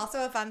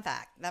 Also, a fun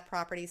fact, that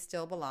property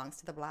still belongs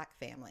to the Black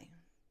family.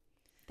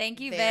 Thank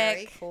you,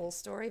 Very Vic. cool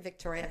story,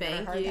 Victoria. I've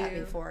never heard that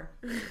before.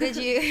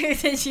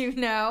 Did you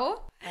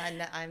know?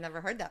 I've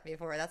never heard that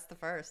before. That's the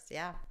first,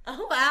 yeah.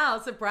 Oh,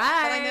 wow.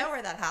 Surprise. But I know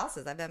where that house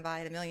is. I've been by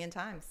it a million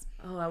times.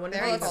 Oh, I wonder.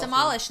 Well, it's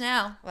demolished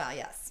now. Well,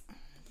 yes.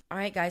 All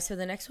right, guys. So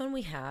the next one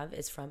we have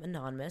is from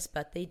Anonymous,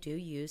 but they do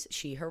use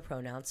she, her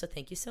pronouns. So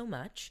thank you so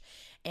much.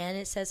 And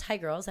it says, "Hi,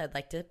 girls. I'd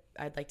like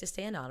to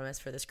stay anonymous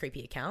for this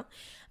creepy account.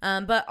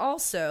 But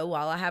also,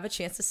 while I have a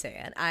chance to say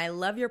it, I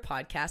love your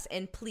podcast,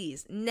 and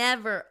please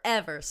never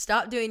ever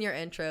stop doing your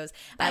intros.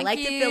 I like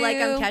to feel like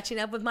I'm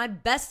catching up with my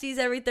besties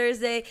every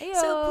Thursday. Ayo.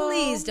 So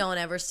please don't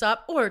ever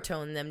stop or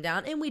tone them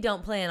down. And we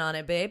don't plan on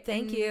it, babe.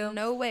 Thank you.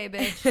 No way,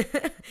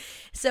 bitch.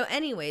 So,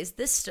 anyways,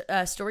 this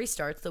story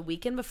starts the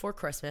weekend before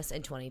Christmas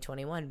in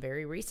 2021.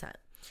 Very recent.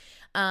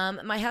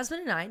 My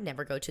husband and I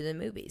never go to the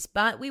movies,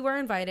 but we were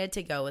invited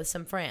to go with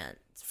some friends.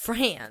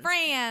 France.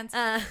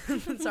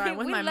 Sorry, I'm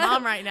with my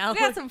mom right now. We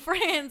got some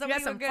friends. We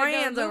got some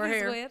friends over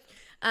here. With.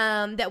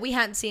 That we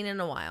hadn't seen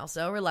in a while.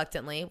 So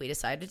reluctantly, we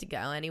decided to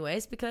go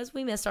anyways because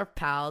we missed our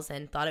pals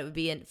and thought it would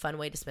be a fun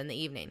way to spend the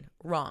evening.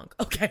 Wrong.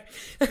 Okay.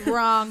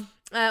 Wrong.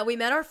 We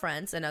met our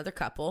friends, another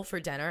couple,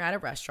 for dinner at a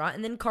restaurant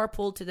and then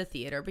carpooled to the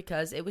theater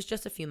because it was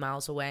just a few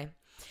miles away.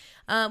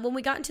 When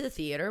we got into the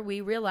theater,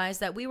 we realized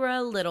that we were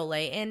a little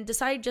late and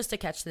decided just to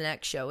catch the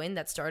next showing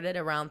that started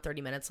around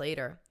 30 minutes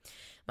later.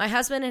 My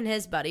husband and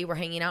his buddy were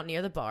hanging out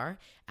near the bar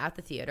at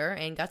the theater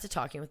and got to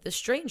talking with the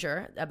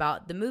stranger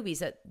about the movie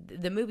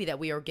that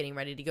we were getting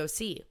ready to go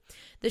see.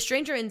 The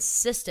stranger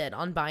insisted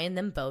on buying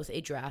them both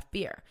a draft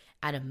beer.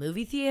 At a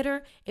movie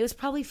theater, it was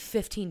probably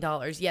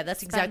 $15. Yeah,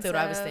 that's exactly what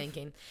I was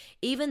thinking.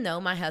 Even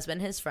though my husband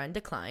and his friend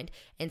declined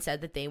and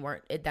said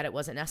that it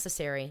wasn't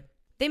necessary.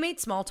 They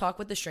made small talk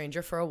with the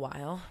stranger for a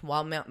while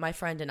my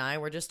friend and I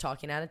were just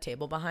talking at a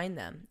table behind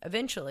them.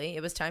 Eventually,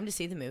 it was time to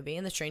see the movie,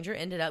 and the stranger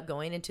ended up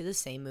going into the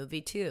same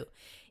movie too.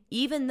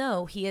 even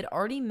though he had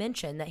already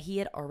mentioned that he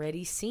had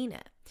already seen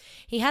it.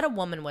 He had a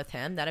woman with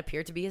him that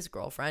appeared to be his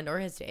girlfriend or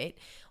his date.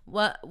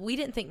 Well, we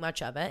didn't think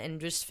much of it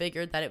and just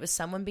figured that it was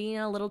someone being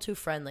a little too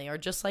friendly, or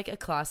just like a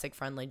classic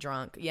friendly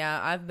drunk. Yeah,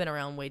 I've been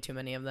around way too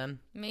many of them.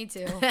 Me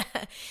too.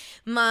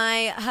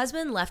 My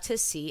husband left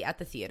his seat at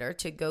the theater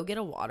to go get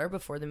a water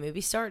before the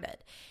movie started.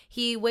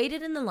 He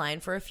waited in the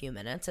line for a few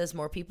minutes as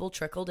more people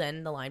trickled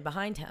in the line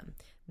behind him.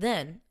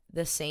 Then,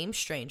 the same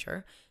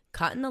stranger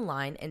cut in the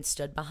line and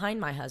stood behind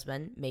my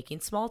husband, making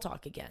small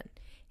talk again,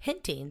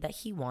 hinting that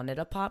he wanted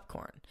a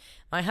popcorn.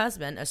 My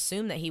husband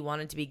assumed that he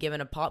wanted to be given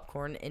a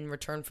popcorn in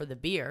return for the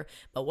beer,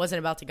 but wasn't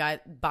about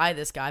to buy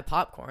this guy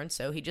popcorn,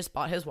 so he just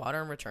bought his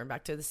water and returned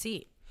back to the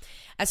seat.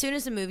 As soon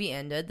as the movie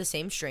ended, the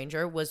same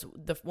stranger was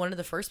one of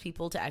the first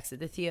people to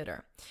exit the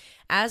theater.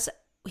 As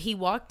he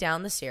walked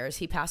down the stairs,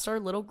 he passed our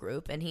little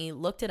group, and he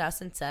looked at us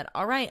and said,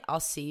 "All right,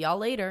 I'll see y'all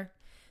later."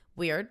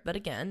 Weird, but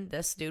again,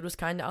 this dude was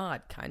kind of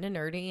odd, kind of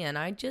nerdy, and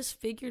I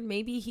just figured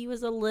maybe he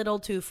was a little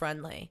too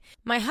friendly.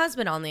 My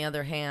husband, on the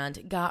other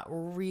hand, got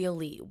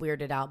really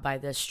weirded out by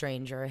this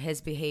stranger, his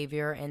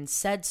behavior, and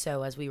said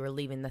so as we were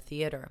leaving the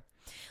theater.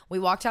 We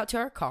walked out to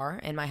our car,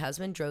 and my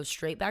husband drove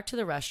straight back to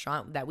the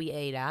restaurant that we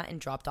ate at and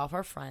dropped off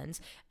our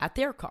friends at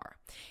their car.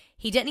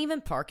 He didn't even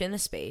park in the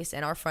space,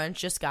 and our friends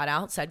just got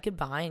out, said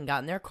goodbye, and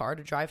got in their car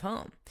to drive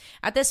home.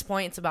 At this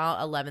point, it's about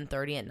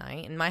 11:30 at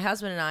night, and my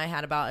husband and I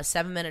had about a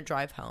 7-minute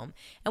drive home,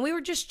 and we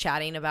were just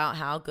chatting about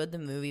how good the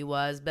movie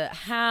was, but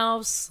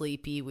how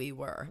sleepy we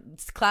were.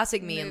 It's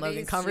classic me and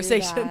Logan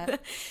conversation.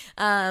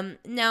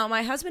 Now,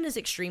 my husband is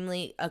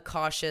extremely a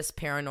cautious,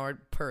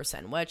 paranoid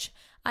person, which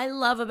I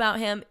love about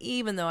him,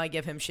 even though I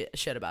give him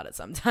shit about it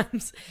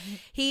sometimes.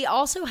 He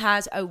also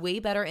has a way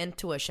better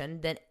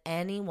intuition than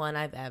anyone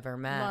I've ever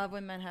met. Love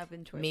when men have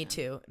intuition. Me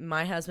too.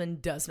 My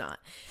husband does not.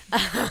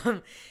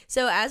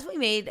 So as we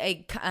made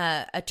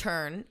a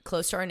turn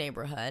close to our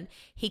neighborhood,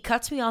 he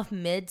cuts me off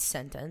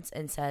mid-sentence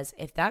and says,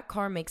 "If that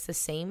car makes the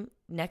same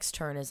next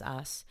turn as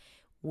us,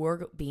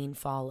 we're being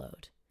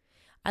followed."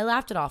 I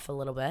laughed it off a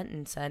little bit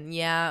and said,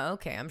 "Yeah,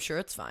 okay, I'm sure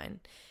it's fine."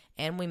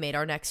 And we made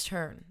our next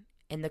turn.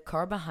 And the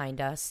car behind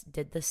us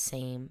did the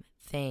same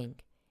thing,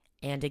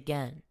 and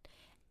again,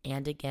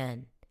 and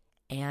again,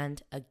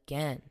 and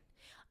again,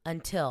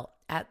 until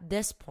at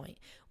this point,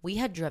 we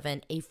had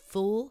driven a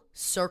full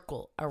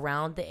circle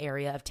around the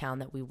area of town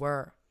that we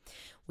were.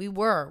 We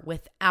were,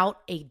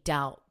 without a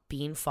doubt,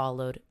 being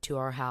followed to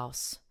our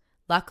house.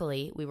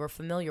 Luckily, we were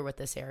familiar with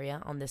this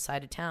area on this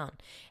side of town,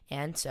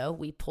 and so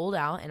we pulled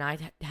out, and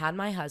I had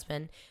my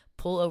husband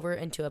pull over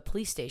into a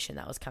police station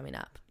that was coming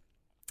up.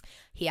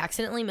 He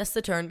accidentally missed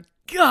the turn.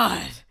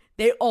 God,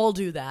 they all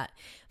do that.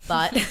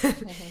 But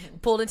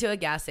pulled into a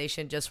gas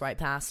station just right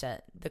past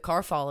it. The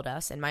car followed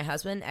us, and my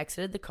husband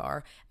exited the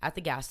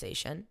gas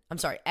station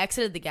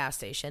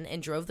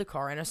and drove the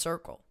car in a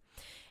circle.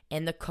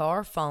 And the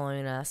car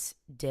following us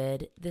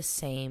did the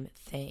same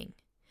thing.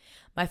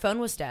 My phone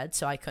was dead,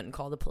 so I couldn't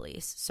call the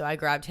police. So I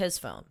grabbed his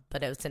phone,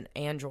 but it was an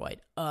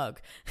Android. Ugh.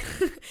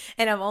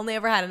 And I've only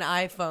ever had an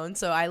iPhone,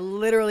 so I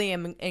literally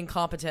am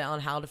incompetent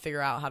on how to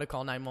figure out how to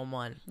call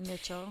 911.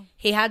 Mitchell.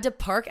 He had to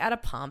park at a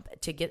pump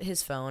to get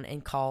his phone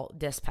and call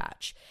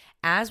dispatch.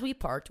 As we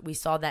parked, we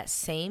saw that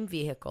same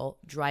vehicle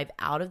drive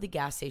out of the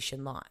gas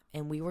station lot,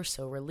 and we were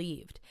so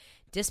relieved.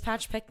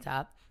 Dispatch picked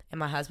up, and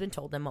my husband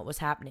told them what was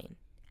happening.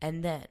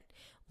 And then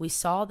we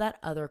saw that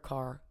other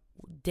car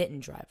didn't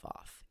drive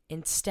off.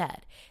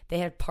 Instead, they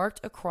had parked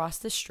across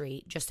the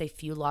street just a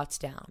few lots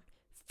down,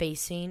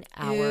 facing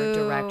our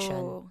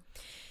direction.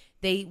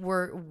 They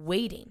were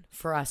waiting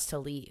for us to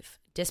leave.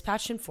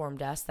 Dispatch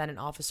informed us that an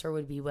officer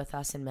would be with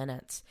us in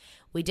minutes.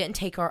 We didn't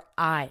take our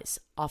eyes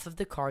off of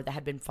the car that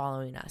had been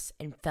following us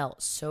and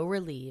felt so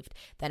relieved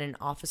that an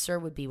officer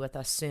would be with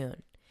us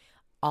soon.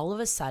 All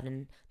of a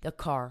sudden, the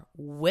car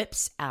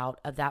whips out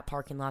of that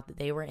parking lot that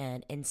they were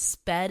in and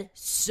sped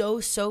so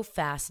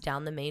fast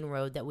down the main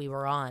road that we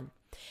were on.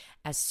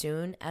 As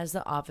soon as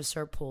the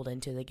officer pulled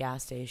into the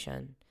gas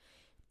station,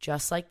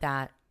 just like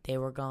that, they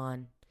were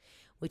gone.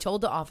 We told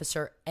the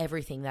officer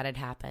everything that had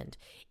happened,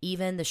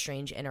 even the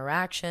strange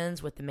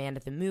interactions with the man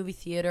at the movie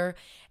theater,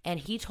 and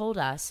he told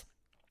us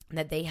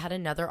that they had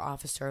another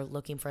officer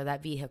looking for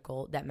that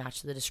vehicle that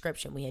matched the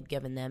description we had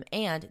given them,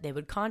 and they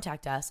would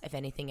contact us if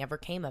anything ever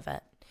came of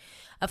it.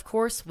 Of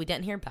course, we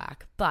didn't hear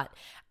back, but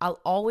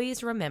I'll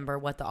always remember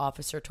what the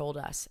officer told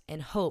us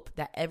and hope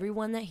that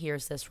everyone that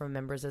hears this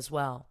remembers as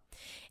well.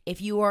 If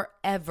you are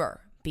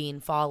ever being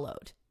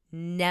followed,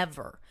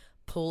 never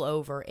pull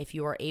over if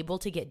you are able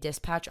to get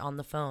dispatch on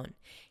the phone.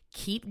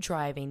 Keep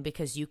driving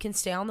because you can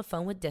stay on the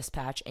phone with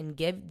dispatch and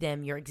give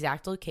them your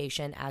exact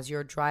location as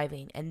you're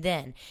driving, and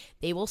then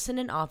they will send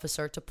an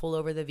officer to pull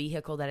over the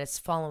vehicle that is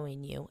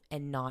following you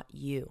and not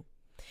you.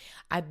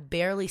 I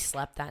barely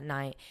slept that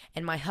night,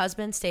 and my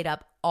husband stayed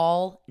up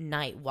all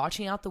night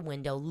watching out the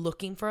window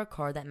looking for a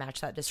car that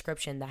matched that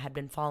description that had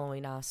been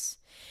following us.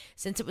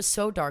 Since it was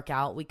so dark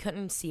out, we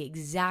couldn't see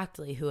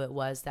exactly who it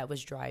was that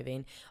was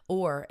driving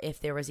or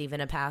if there was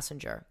even a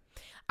passenger.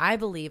 I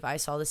believe I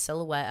saw the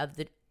silhouette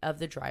of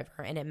the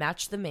driver, and it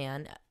matched the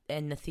man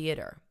in the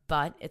theater,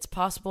 but it's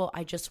possible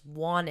I just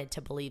wanted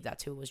to believe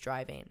that's who was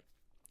driving.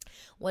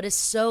 What is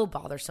so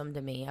bothersome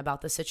to me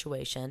about the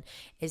situation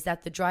is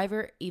that the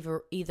driver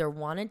either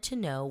wanted to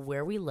know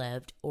where we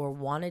lived or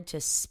wanted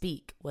to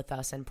speak with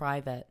us in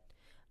private.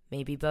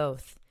 Maybe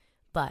both.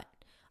 But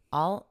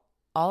all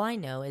I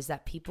know is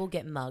that people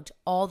get mugged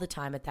all the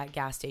time at that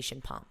gas station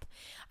pump.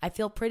 I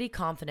feel pretty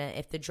confident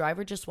if the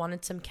driver just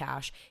wanted some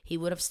cash, he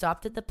would have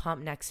stopped at the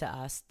pump next to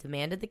us,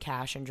 demanded the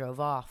cash, and drove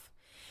off.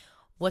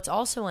 What's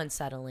also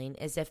unsettling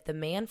is if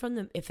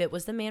it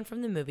was the man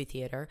from the movie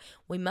theater,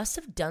 we must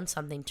have done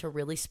something to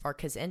really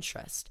spark his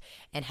interest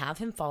and have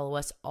him follow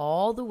us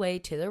all the way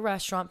to the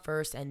restaurant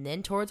first and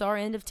then towards our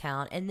end of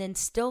town and then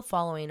still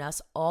following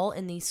us all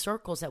in these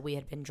circles that we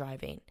had been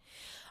driving.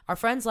 Our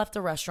friends left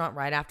the restaurant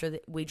right after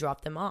we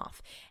dropped them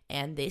off,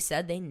 and they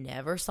said they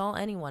never saw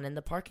anyone in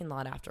the parking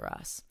lot after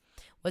us.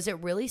 Was it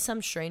really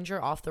some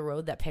stranger off the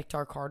road that picked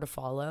our car to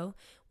follow?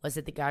 Was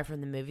it the guy from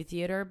the movie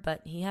theater?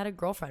 But he had a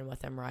girlfriend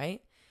with him,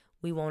 right?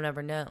 We won't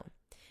ever know.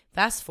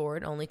 Fast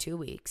forward only 2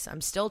 weeks.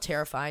 I'm still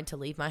terrified to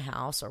leave my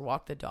house or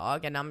walk the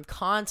dog, and I'm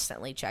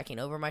constantly checking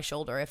over my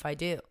shoulder if I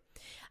do.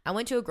 I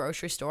went to a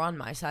grocery store on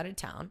my side of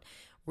town,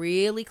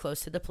 really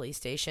close to the police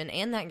station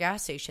and that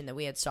gas station that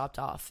we had stopped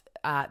off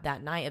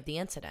that night of the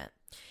incident.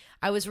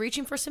 I was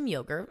reaching for some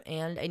yogurt,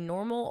 and a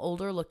normal,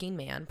 older-looking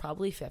man,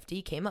 probably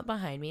 50, came up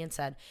behind me and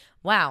said,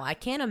 "Wow, I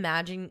can't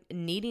imagine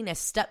needing a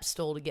step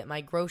stool to get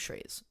my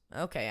groceries."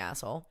 Okay,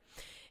 asshole.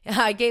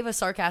 I gave a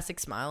sarcastic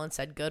smile and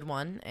said, "Good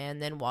one,"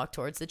 and then walked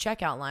towards the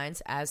checkout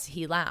lines as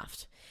he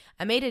laughed.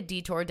 I made a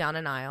detour down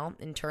an aisle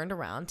and turned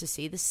around to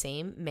see the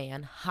same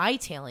man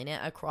hightailing it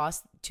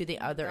across to the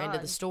other end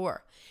of the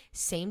store,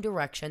 same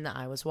direction that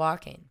I was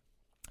walking.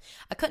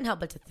 I couldn't help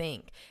but to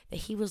think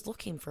that he was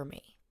looking for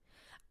me.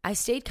 I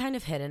stayed kind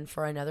of hidden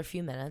for another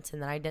few minutes,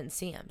 and then I didn't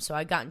see him, so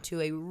I got into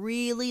a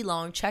really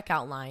long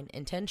checkout line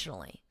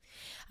intentionally.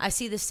 I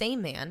see the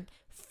same man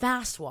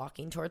fast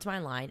walking towards my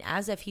line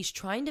as if he's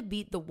trying to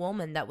beat the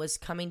woman that was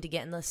coming to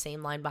get in the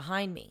same line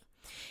behind me.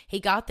 He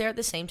got there at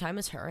the same time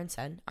as her and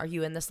said, "Are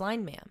you in this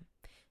line, ma'am?"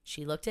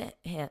 She looked at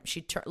him.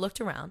 She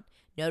looked around,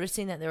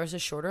 noticing that there was a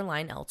shorter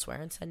line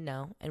elsewhere, and said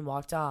no, and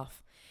walked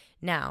off.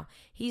 Now,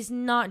 he's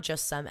not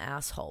just some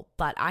asshole,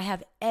 but I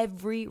have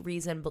every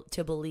reason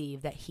to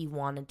believe that he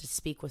wanted to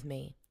speak with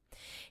me.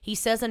 He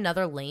says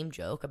another lame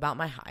joke about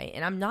my height,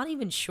 and I'm not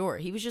even sure.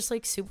 He was just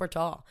like super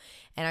tall.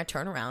 And I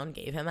turned around,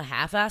 gave him a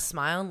half-assed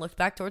smile, and looked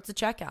back towards the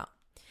checkout.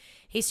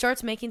 He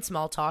starts making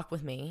small talk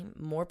with me,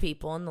 more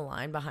people in the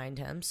line behind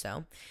him,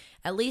 so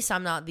at least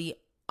I'm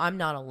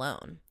not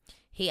alone.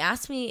 He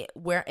asked me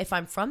if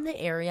I'm from the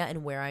area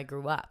and where I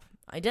grew up.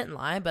 I didn't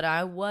lie, but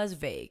I was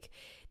vague.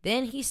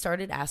 Then he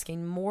started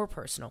asking more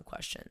personal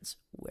questions.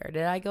 Where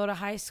did I go to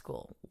high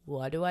school?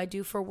 What do I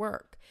do for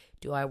work?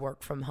 Do I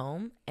work from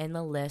home? And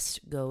the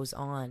list goes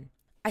on.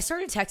 I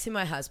started texting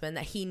my husband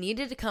that he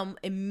needed to come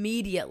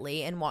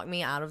immediately and walk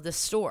me out of the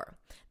store.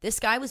 This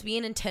guy was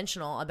being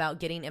intentional about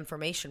getting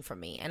information from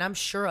me, and I'm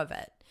sure of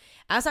it.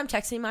 As I'm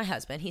texting my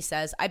husband, he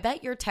says, "I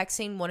bet you're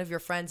texting one of your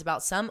friends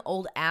about some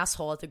old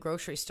asshole at the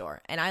grocery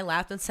store." And I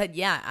laughed and said,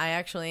 "Yeah, I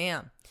actually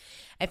am."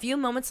 A few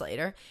moments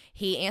later,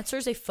 he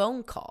answers a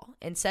phone call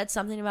and said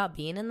something about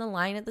being in the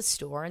line at the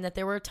store and that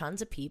there were tons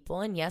of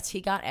people, and yes,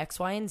 he got X,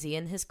 Y, and Z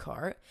in his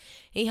cart.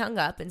 He hung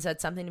up and said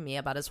something to me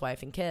about his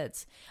wife and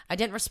kids. I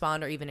didn't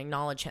respond or even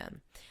acknowledge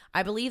him.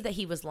 I believe that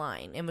he was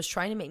lying and was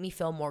trying to make me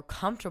feel more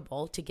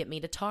comfortable to get me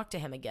to talk to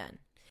him again.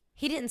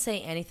 He didn't say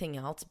anything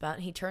else, but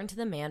he turned to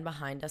the man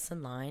behind us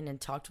in line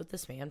and talked with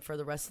this man for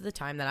the rest of the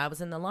time that I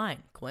was in the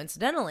line.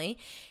 Coincidentally,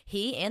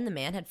 he and the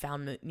man had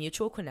found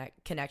mutual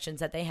connections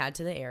that they had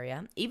to the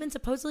area, even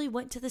supposedly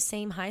went to the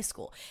same high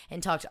school,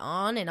 and talked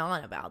on and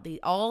on about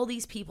all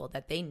these people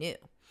that they knew.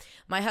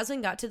 My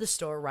husband got to the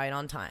store right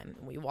on time.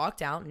 We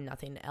walked out and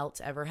nothing else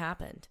ever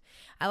happened.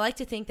 I like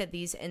to think that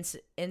these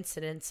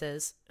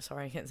incidences,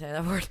 sorry, I can't say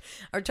that word,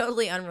 are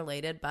totally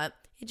unrelated, but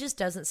it just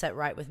doesn't sit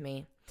right with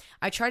me.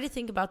 I try to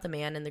think about the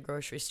man in the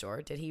grocery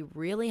store. Did he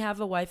really have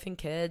a wife and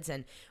kids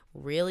and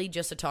really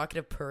just a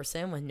talkative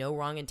person with no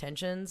wrong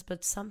intentions?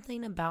 But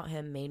something about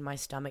him made my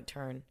stomach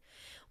turn.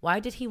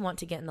 Why did he want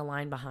to get in the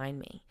line behind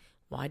me?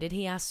 Why did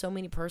he ask so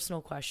many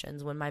personal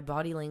questions when my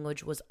body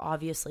language was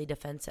obviously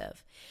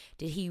defensive?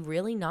 Did he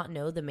really not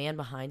know the man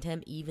behind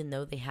him even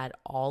though they had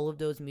all of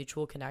those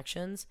mutual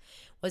connections?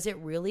 Was it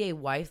really a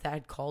wife that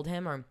had called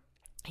him, or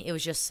it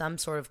was just some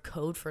sort of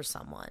code for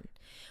someone?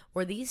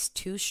 Were these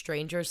two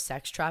strangers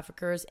sex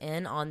traffickers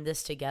in on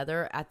this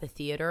together at the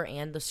theater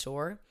and the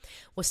store?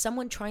 Was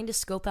someone trying to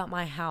scope out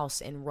my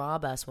house and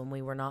rob us when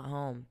we were not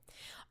home?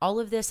 All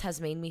of this has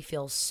made me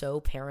feel so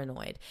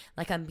paranoid,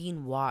 like I'm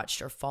being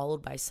watched or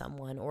followed by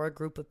someone or a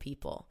group of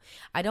people.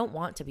 I don't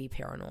want to be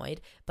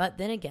paranoid, but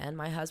then again,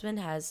 my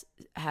husband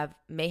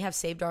may have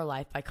saved our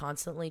life by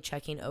constantly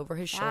checking over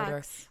his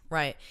shoulder,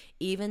 right,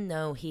 even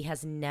though he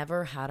has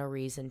never had a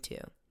reason to.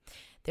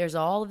 There's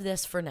all of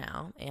this for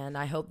now, and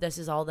I hope this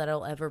is all that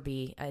it'll ever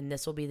be, and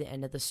this will be the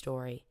end of the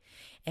story.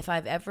 If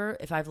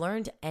I've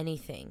learned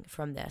anything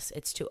from this,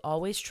 it's to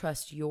always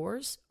trust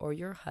yours or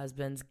your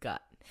husband's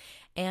gut.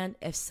 And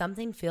if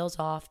something feels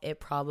off,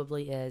 it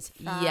probably is.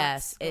 Facts,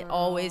 yes, it girl.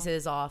 always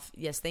is off.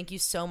 Yes, thank you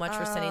so much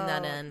for sending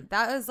that in.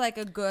 That was like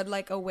a good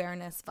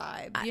awareness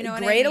vibe. You know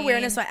what Great I mean?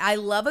 awareness. I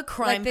love a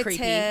crime like the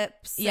creepy.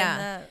 tips.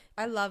 Yeah.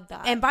 I love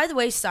that. And by the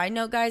way, side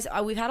note, guys,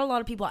 we've had a lot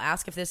of people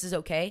ask if this is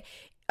okay.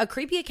 A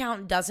creepy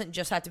account doesn't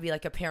just have to be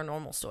like a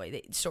paranormal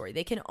story.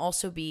 They can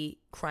also be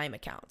crime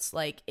accounts.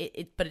 Like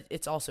but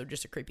it's also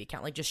just a creepy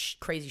account, like just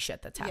crazy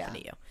shit that's happened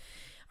to you.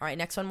 All right,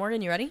 next one,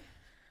 Morgan. You ready?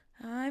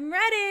 I'm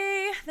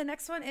ready. The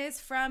next one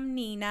is from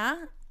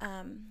Nina.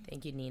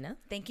 Thank you, Nina.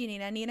 Thank you,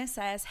 Nina. Nina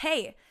says,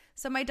 hey,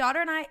 so my daughter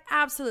and I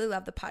absolutely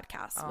love the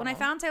podcast. When I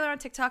found Taylor on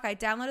TikTok, I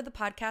downloaded the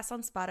podcast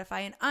on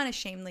Spotify and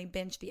unashamedly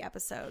binged the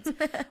episodes.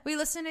 We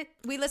listen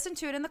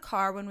to it in the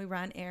car when we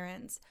run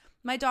errands.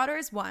 My daughter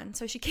is 1,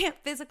 so she can't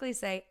physically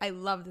say, I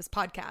love this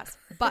podcast.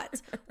 But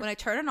when I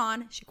turn it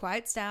on, she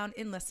quiets down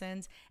and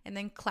listens and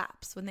then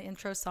claps when the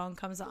intro song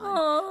comes on.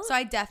 Aww. So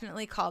I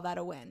definitely call that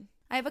a win.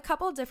 I have a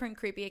couple of different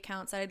creepy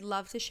accounts that I'd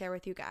love to share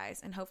with you guys,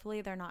 and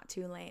hopefully they're not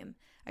too lame.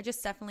 I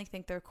just definitely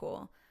think they're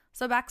cool.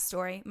 So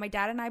backstory, my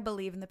dad and I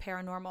believe in the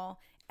paranormal,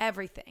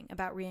 everything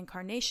about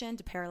reincarnation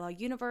to parallel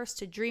universe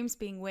to dreams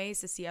being ways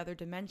to see other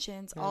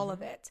dimensions, all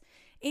of it.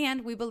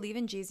 And we believe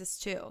in Jesus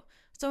too.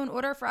 So in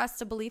order for us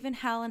to believe in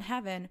hell and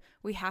heaven,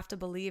 we have to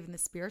believe in the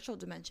spiritual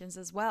dimensions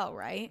as well,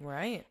 right?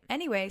 Right.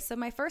 Anyway, so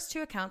my first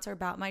 2 accounts are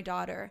about my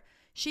daughter.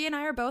 She and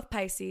I are both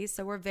Pisces,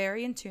 so we're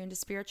very in tune to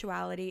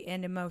spirituality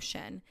and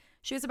emotion.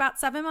 She was about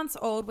 7 months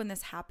old when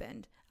this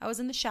happened. I was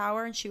in the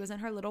shower and she was in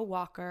her little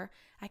walker.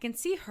 I can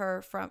see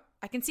her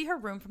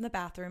room from the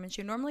bathroom, and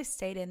she normally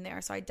stayed in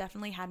there, so I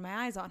definitely had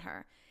my eyes on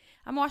her.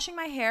 I'm washing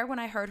my hair when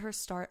I heard her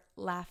start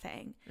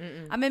laughing.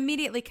 I'm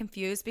immediately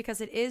confused because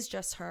it is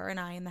just her and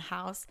I in the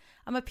house.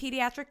 I'm a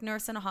pediatric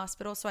nurse in a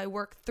hospital, so I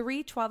work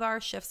 3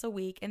 12-hour shifts a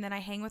week, and then I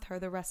hang with her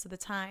the rest of the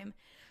time.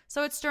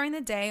 So it's during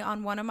the day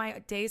on one of my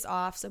days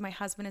off, so my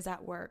husband is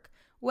at work.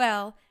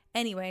 Well,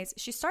 anyways,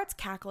 she starts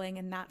cackling,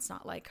 and that's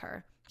not like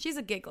her. She's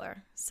a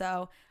giggler.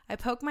 So I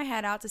poke my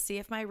head out to see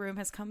if my mom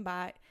has come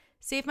by,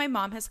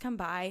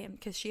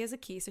 because she has a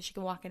key so she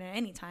can walk in at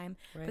any time.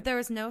 Right. But there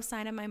was no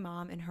sign of my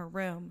mom in her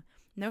room.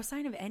 No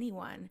sign of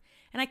anyone.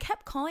 And I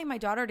kept calling my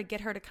daughter to get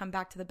her to come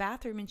back to the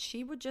bathroom, and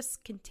she would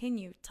just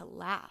continue to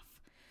laugh.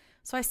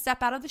 So I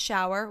step out of the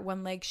shower,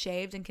 one leg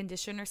shaved and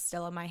conditioner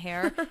still in my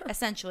hair,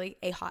 essentially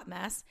a hot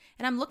mess,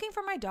 and I'm looking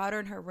for my daughter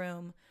in her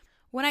room.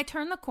 When I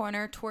turn the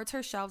corner towards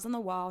her shelves on the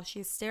wall, she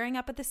is staring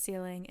up at the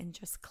ceiling and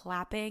just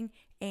clapping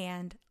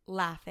and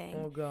laughing.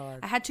 Oh, God.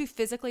 I had to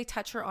physically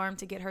touch her arm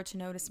to get her to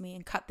notice me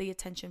and cut the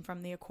attention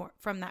from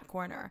that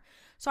corner.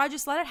 So I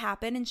just let it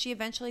happen, and she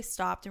eventually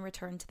stopped and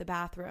returned to the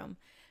bathroom.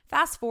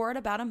 Fast forward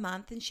about a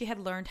month, and she had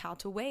learned how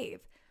to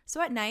wave.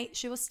 So at night,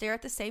 she will stare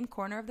at the same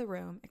corner of the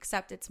room,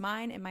 except it's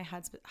mine and my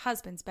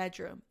husband's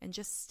bedroom, and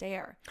just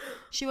stare.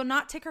 She will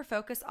not take her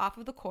focus off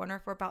of the corner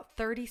for about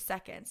 30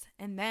 seconds,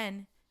 and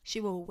then she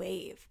will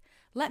wave.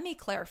 Let me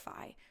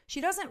clarify.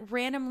 She doesn't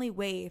randomly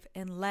wave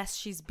unless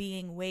she's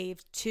being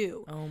waved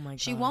to. Oh my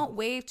God. She won't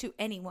wave to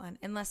anyone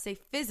unless they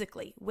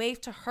physically wave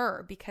to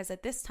her, because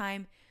at this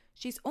time,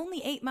 she's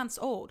only 8 months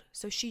old,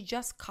 so she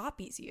just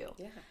copies you.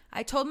 Yeah.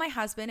 I told my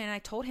husband, and I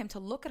told him to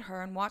look at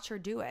her and watch her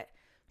do it.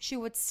 She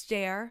would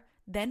stare,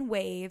 then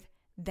wave,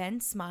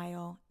 then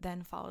smile,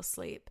 then fall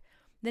asleep.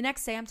 The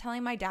next day, I'm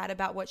telling my dad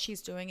about what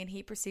she's doing, and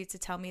he proceeds to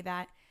tell me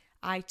that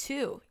I,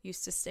 too,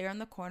 used to stare in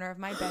the corner of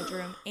my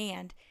bedroom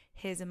and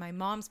his and my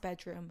mom's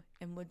bedroom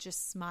and would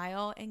just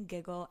smile and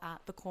giggle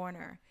at the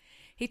corner.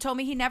 He told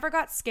me he never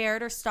got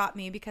scared or stopped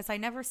me because I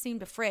never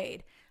seemed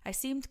afraid. I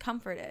seemed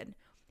comforted.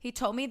 He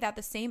told me that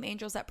the same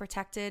angels that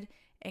protected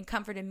and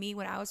comforted me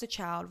when I was a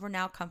child were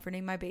now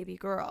comforting my baby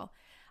girl.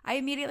 I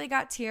immediately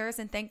got tears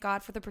and thanked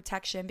God for the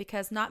protection,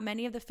 because not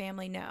many of the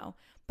family know.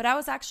 But I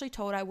was actually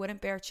told I wouldn't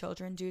bear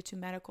children due to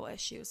medical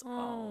issues.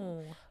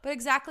 Oh. But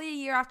exactly a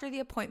year after the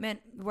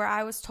appointment where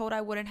I was told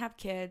I wouldn't have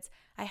kids,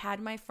 I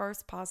had my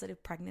first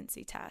positive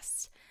pregnancy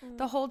test.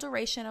 The whole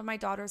duration of my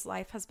daughter's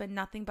life has been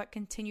nothing but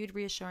continued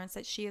reassurance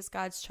that she is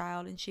God's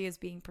child and she is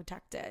being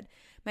protected.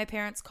 My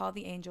parents call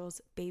the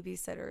angels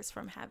babysitters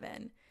from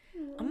heaven.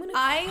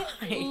 I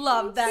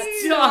love that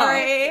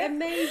story.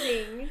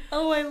 Amazing.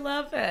 Oh, I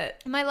love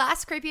it. My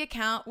last creepy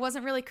account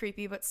wasn't really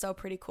creepy, but still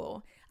pretty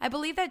cool. I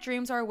believe that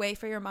dreams are a way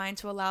for your mind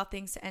to allow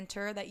things to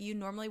enter that you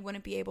normally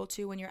wouldn't be able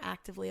to when you're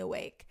actively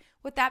awake.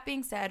 With that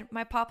being said,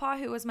 my papa,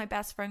 who was my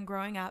best friend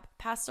growing up,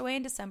 passed away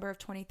in December of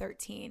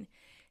 2013.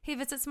 He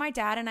visits my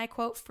dad and I,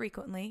 quote,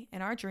 frequently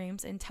in our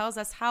dreams, and tells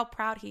us how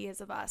proud he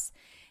is of us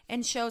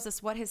and shows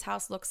us what his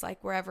house looks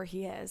like wherever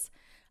he is.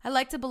 I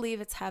like to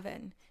believe it's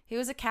heaven. He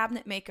was a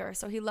cabinet maker,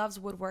 so he loves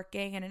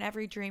woodworking, and in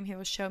every dream he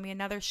will show me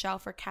another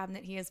shelf or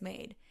cabinet he has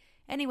made.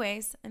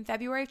 Anyways, in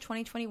February of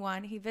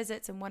 2021, he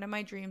visits in one of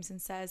my dreams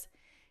and says,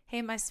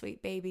 "Hey, my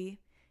sweet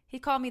baby." He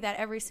called me that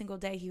every single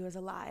day he was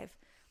alive.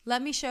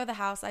 "Let me show the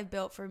house I've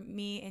built for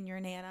me and your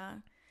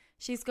Nana."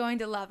 She's going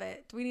to love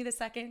it. Do we need a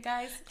second,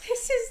 guys?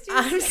 This is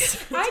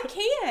just, I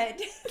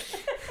can't.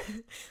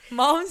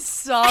 Mom's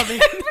sobbing.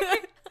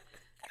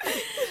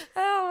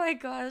 Oh my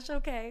gosh.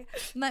 Okay.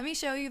 Let me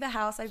show you the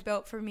house I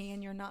built for me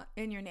and your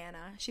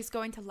Nana. She's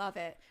going to love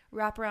it.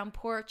 Wraparound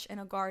porch and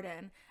a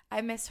garden.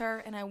 I miss her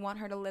and I want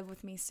her to live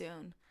with me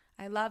soon.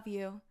 I love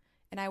you.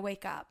 And I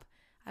wake up.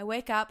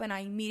 And I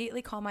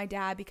immediately call my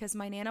dad because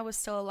my Nana was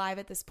still alive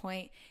at this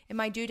point and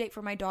my due date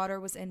for my daughter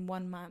was in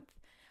 1 month.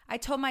 I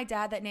told my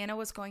dad that Nana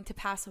was going to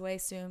pass away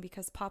soon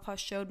because Papa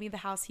showed me the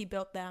house he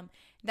built them,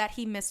 that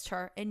he missed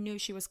her and knew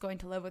she was going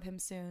to live with him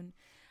soon.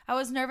 I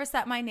was nervous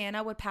that my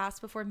Nana would pass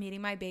before meeting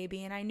my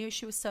baby, and I knew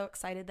she was so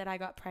excited that I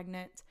got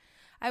pregnant.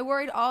 I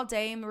worried all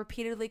day and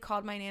repeatedly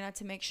called my Nana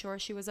to make sure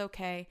she was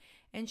okay,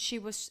 and she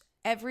was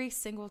every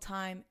single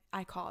time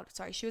I called.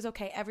 She was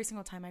okay every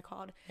single time I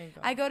called.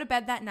 I go to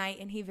bed that night,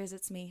 and he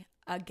visits me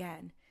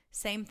again.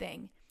 Same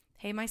thing.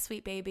 Hey, my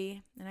sweet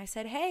baby. And I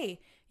said, hey,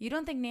 you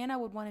don't think Nana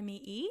would want to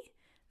meet E?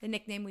 The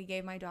nickname we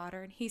gave my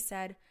daughter. And he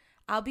said,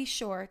 I'll be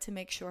sure to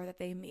make sure that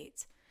they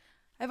meet.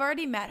 I've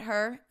already met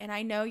her, and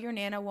I know your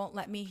Nana won't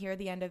let me hear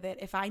the end of it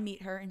if I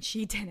meet her and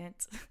she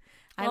didn't.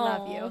 I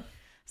love you.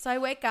 So I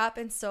wake up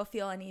and still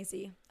feel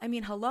uneasy. I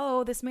mean,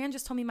 hello, this man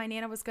just told me my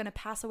Nana was going to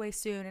pass away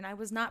soon, and I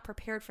was not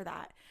prepared for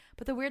that.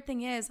 But the weird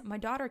thing is, my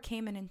daughter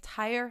came an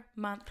entire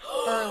month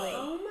early.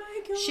 Oh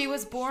my gosh. She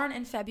was born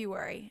in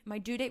February. My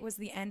due date was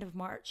the end of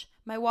March.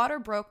 My water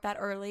broke that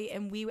early,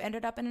 and we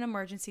ended up in an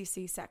emergency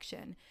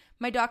C-section.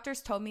 My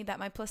doctors told me that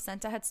my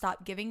placenta had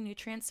stopped giving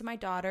nutrients to my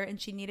daughter, and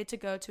she needed to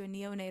go to a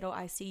neonatal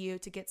ICU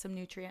to get some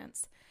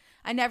nutrients.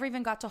 I never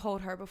even got to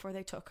hold her before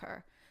they took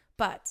her.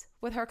 But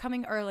with her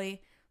coming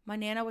early, my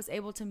Nana was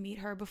able to meet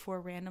her before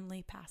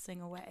randomly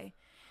passing away.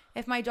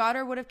 If my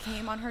daughter would have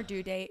came on her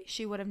due date,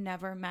 she would have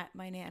never met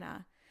my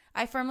Nana.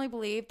 I firmly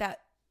believe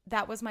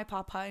that was my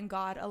Papa and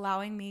God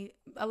allowing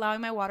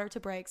my water to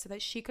break so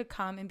that she could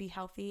come and be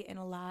healthy and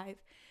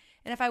alive.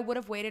 And if I would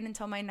have waited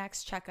until my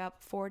next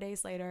checkup 4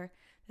 days later,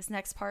 this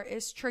next part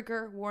is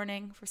trigger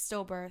warning for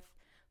stillbirth.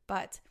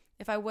 But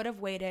if I would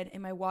have waited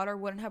and my water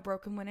wouldn't have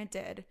broken when it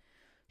did,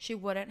 she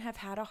wouldn't have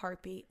had a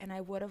heartbeat and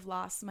I would have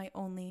lost my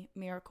only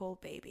miracle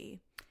baby.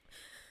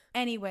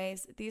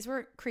 Anyways, these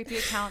were creepy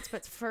accounts,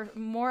 but for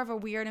more of a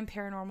weird and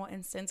paranormal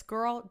instance,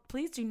 girl,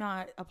 please do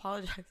not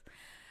apologize.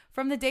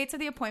 From the dates of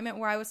the appointment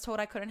where I was told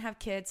I couldn't have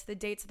kids, to the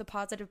dates of the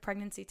positive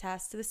pregnancy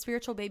test, to the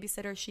spiritual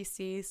babysitter she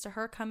sees, to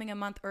her coming a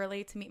month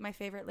early to meet my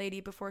favorite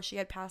lady before she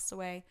had passed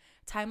away,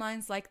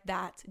 timelines like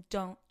that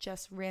don't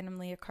just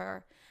randomly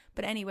occur.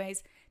 But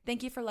anyways,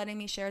 thank you for letting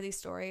me share these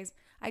stories.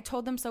 I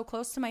told them so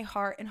close to my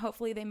heart, and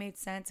hopefully they made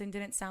sense and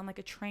didn't sound like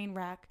a train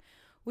wreck.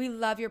 We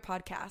love your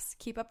podcast.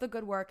 Keep up the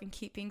good work and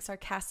keep being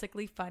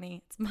sarcastically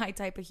funny. It's my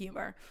type of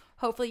humor.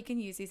 Hopefully you can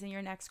use these in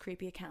your next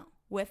creepy account.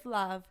 With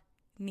love,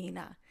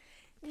 Nina.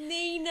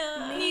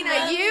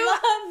 Nina,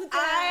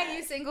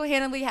 you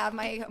single-handedly have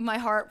my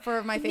heart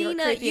for my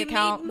favorite creepy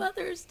account. Made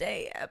Mother's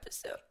Day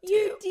episode.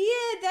 You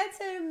did.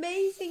 That's an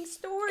amazing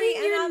story,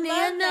 and I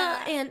love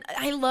that. And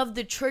I love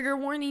the trigger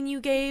warning you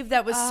gave.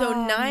 That was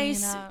so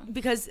nice, Nina.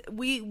 Because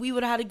we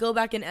would have had to go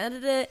back and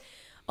edit it.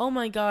 Oh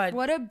my God.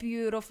 What a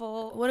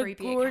beautiful, what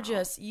creepy a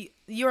gorgeous account.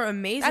 You're an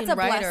amazing That's a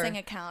writer. blessing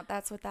account.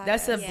 That's what that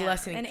That's is. a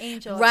blessing. An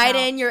angel Write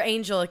account. in your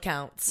angel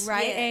accounts.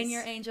 Write in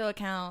your angel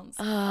accounts.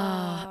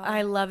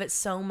 I love it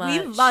so much.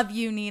 We love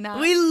you, Nina.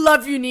 We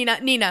love you, Nina.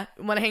 Nina,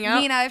 want to hang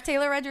out? Nina, if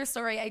Taylor read your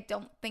story, I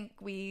don't think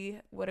we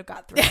would have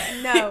got through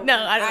it. No,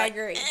 I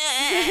agree.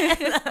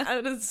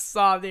 I just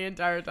sobbed the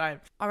entire time.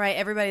 All right,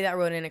 everybody that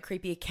wrote in a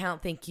creepy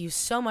account, thank you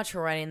so much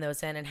for writing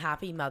those in, and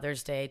happy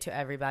Mother's Day to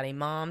everybody.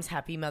 Moms,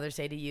 happy Mother's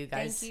Day to you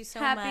guys. Thank you so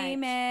much. Happy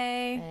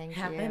May. Thank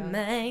Happy you.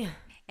 May.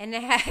 And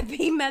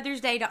happy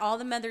Mother's Day to all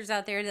the mothers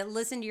out there that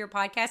listen to your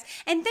podcast.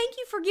 And thank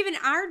you for giving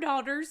our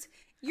daughters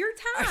your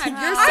time.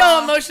 You're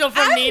so emotional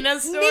from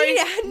Nina's story.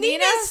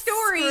 Nina's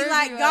story screwed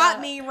like you got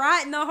up. me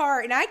right in the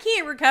heart, and I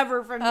can't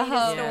recover from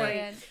Nina's story.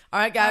 Man. All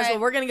right, guys. All right.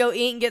 Well, we're going to go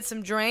eat and get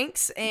some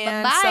drinks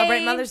and Bye-bye.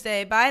 celebrate Mother's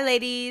Day. Bye,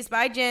 ladies.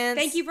 Bye,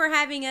 gents. Thank you for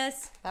having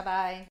us.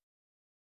 Bye-bye.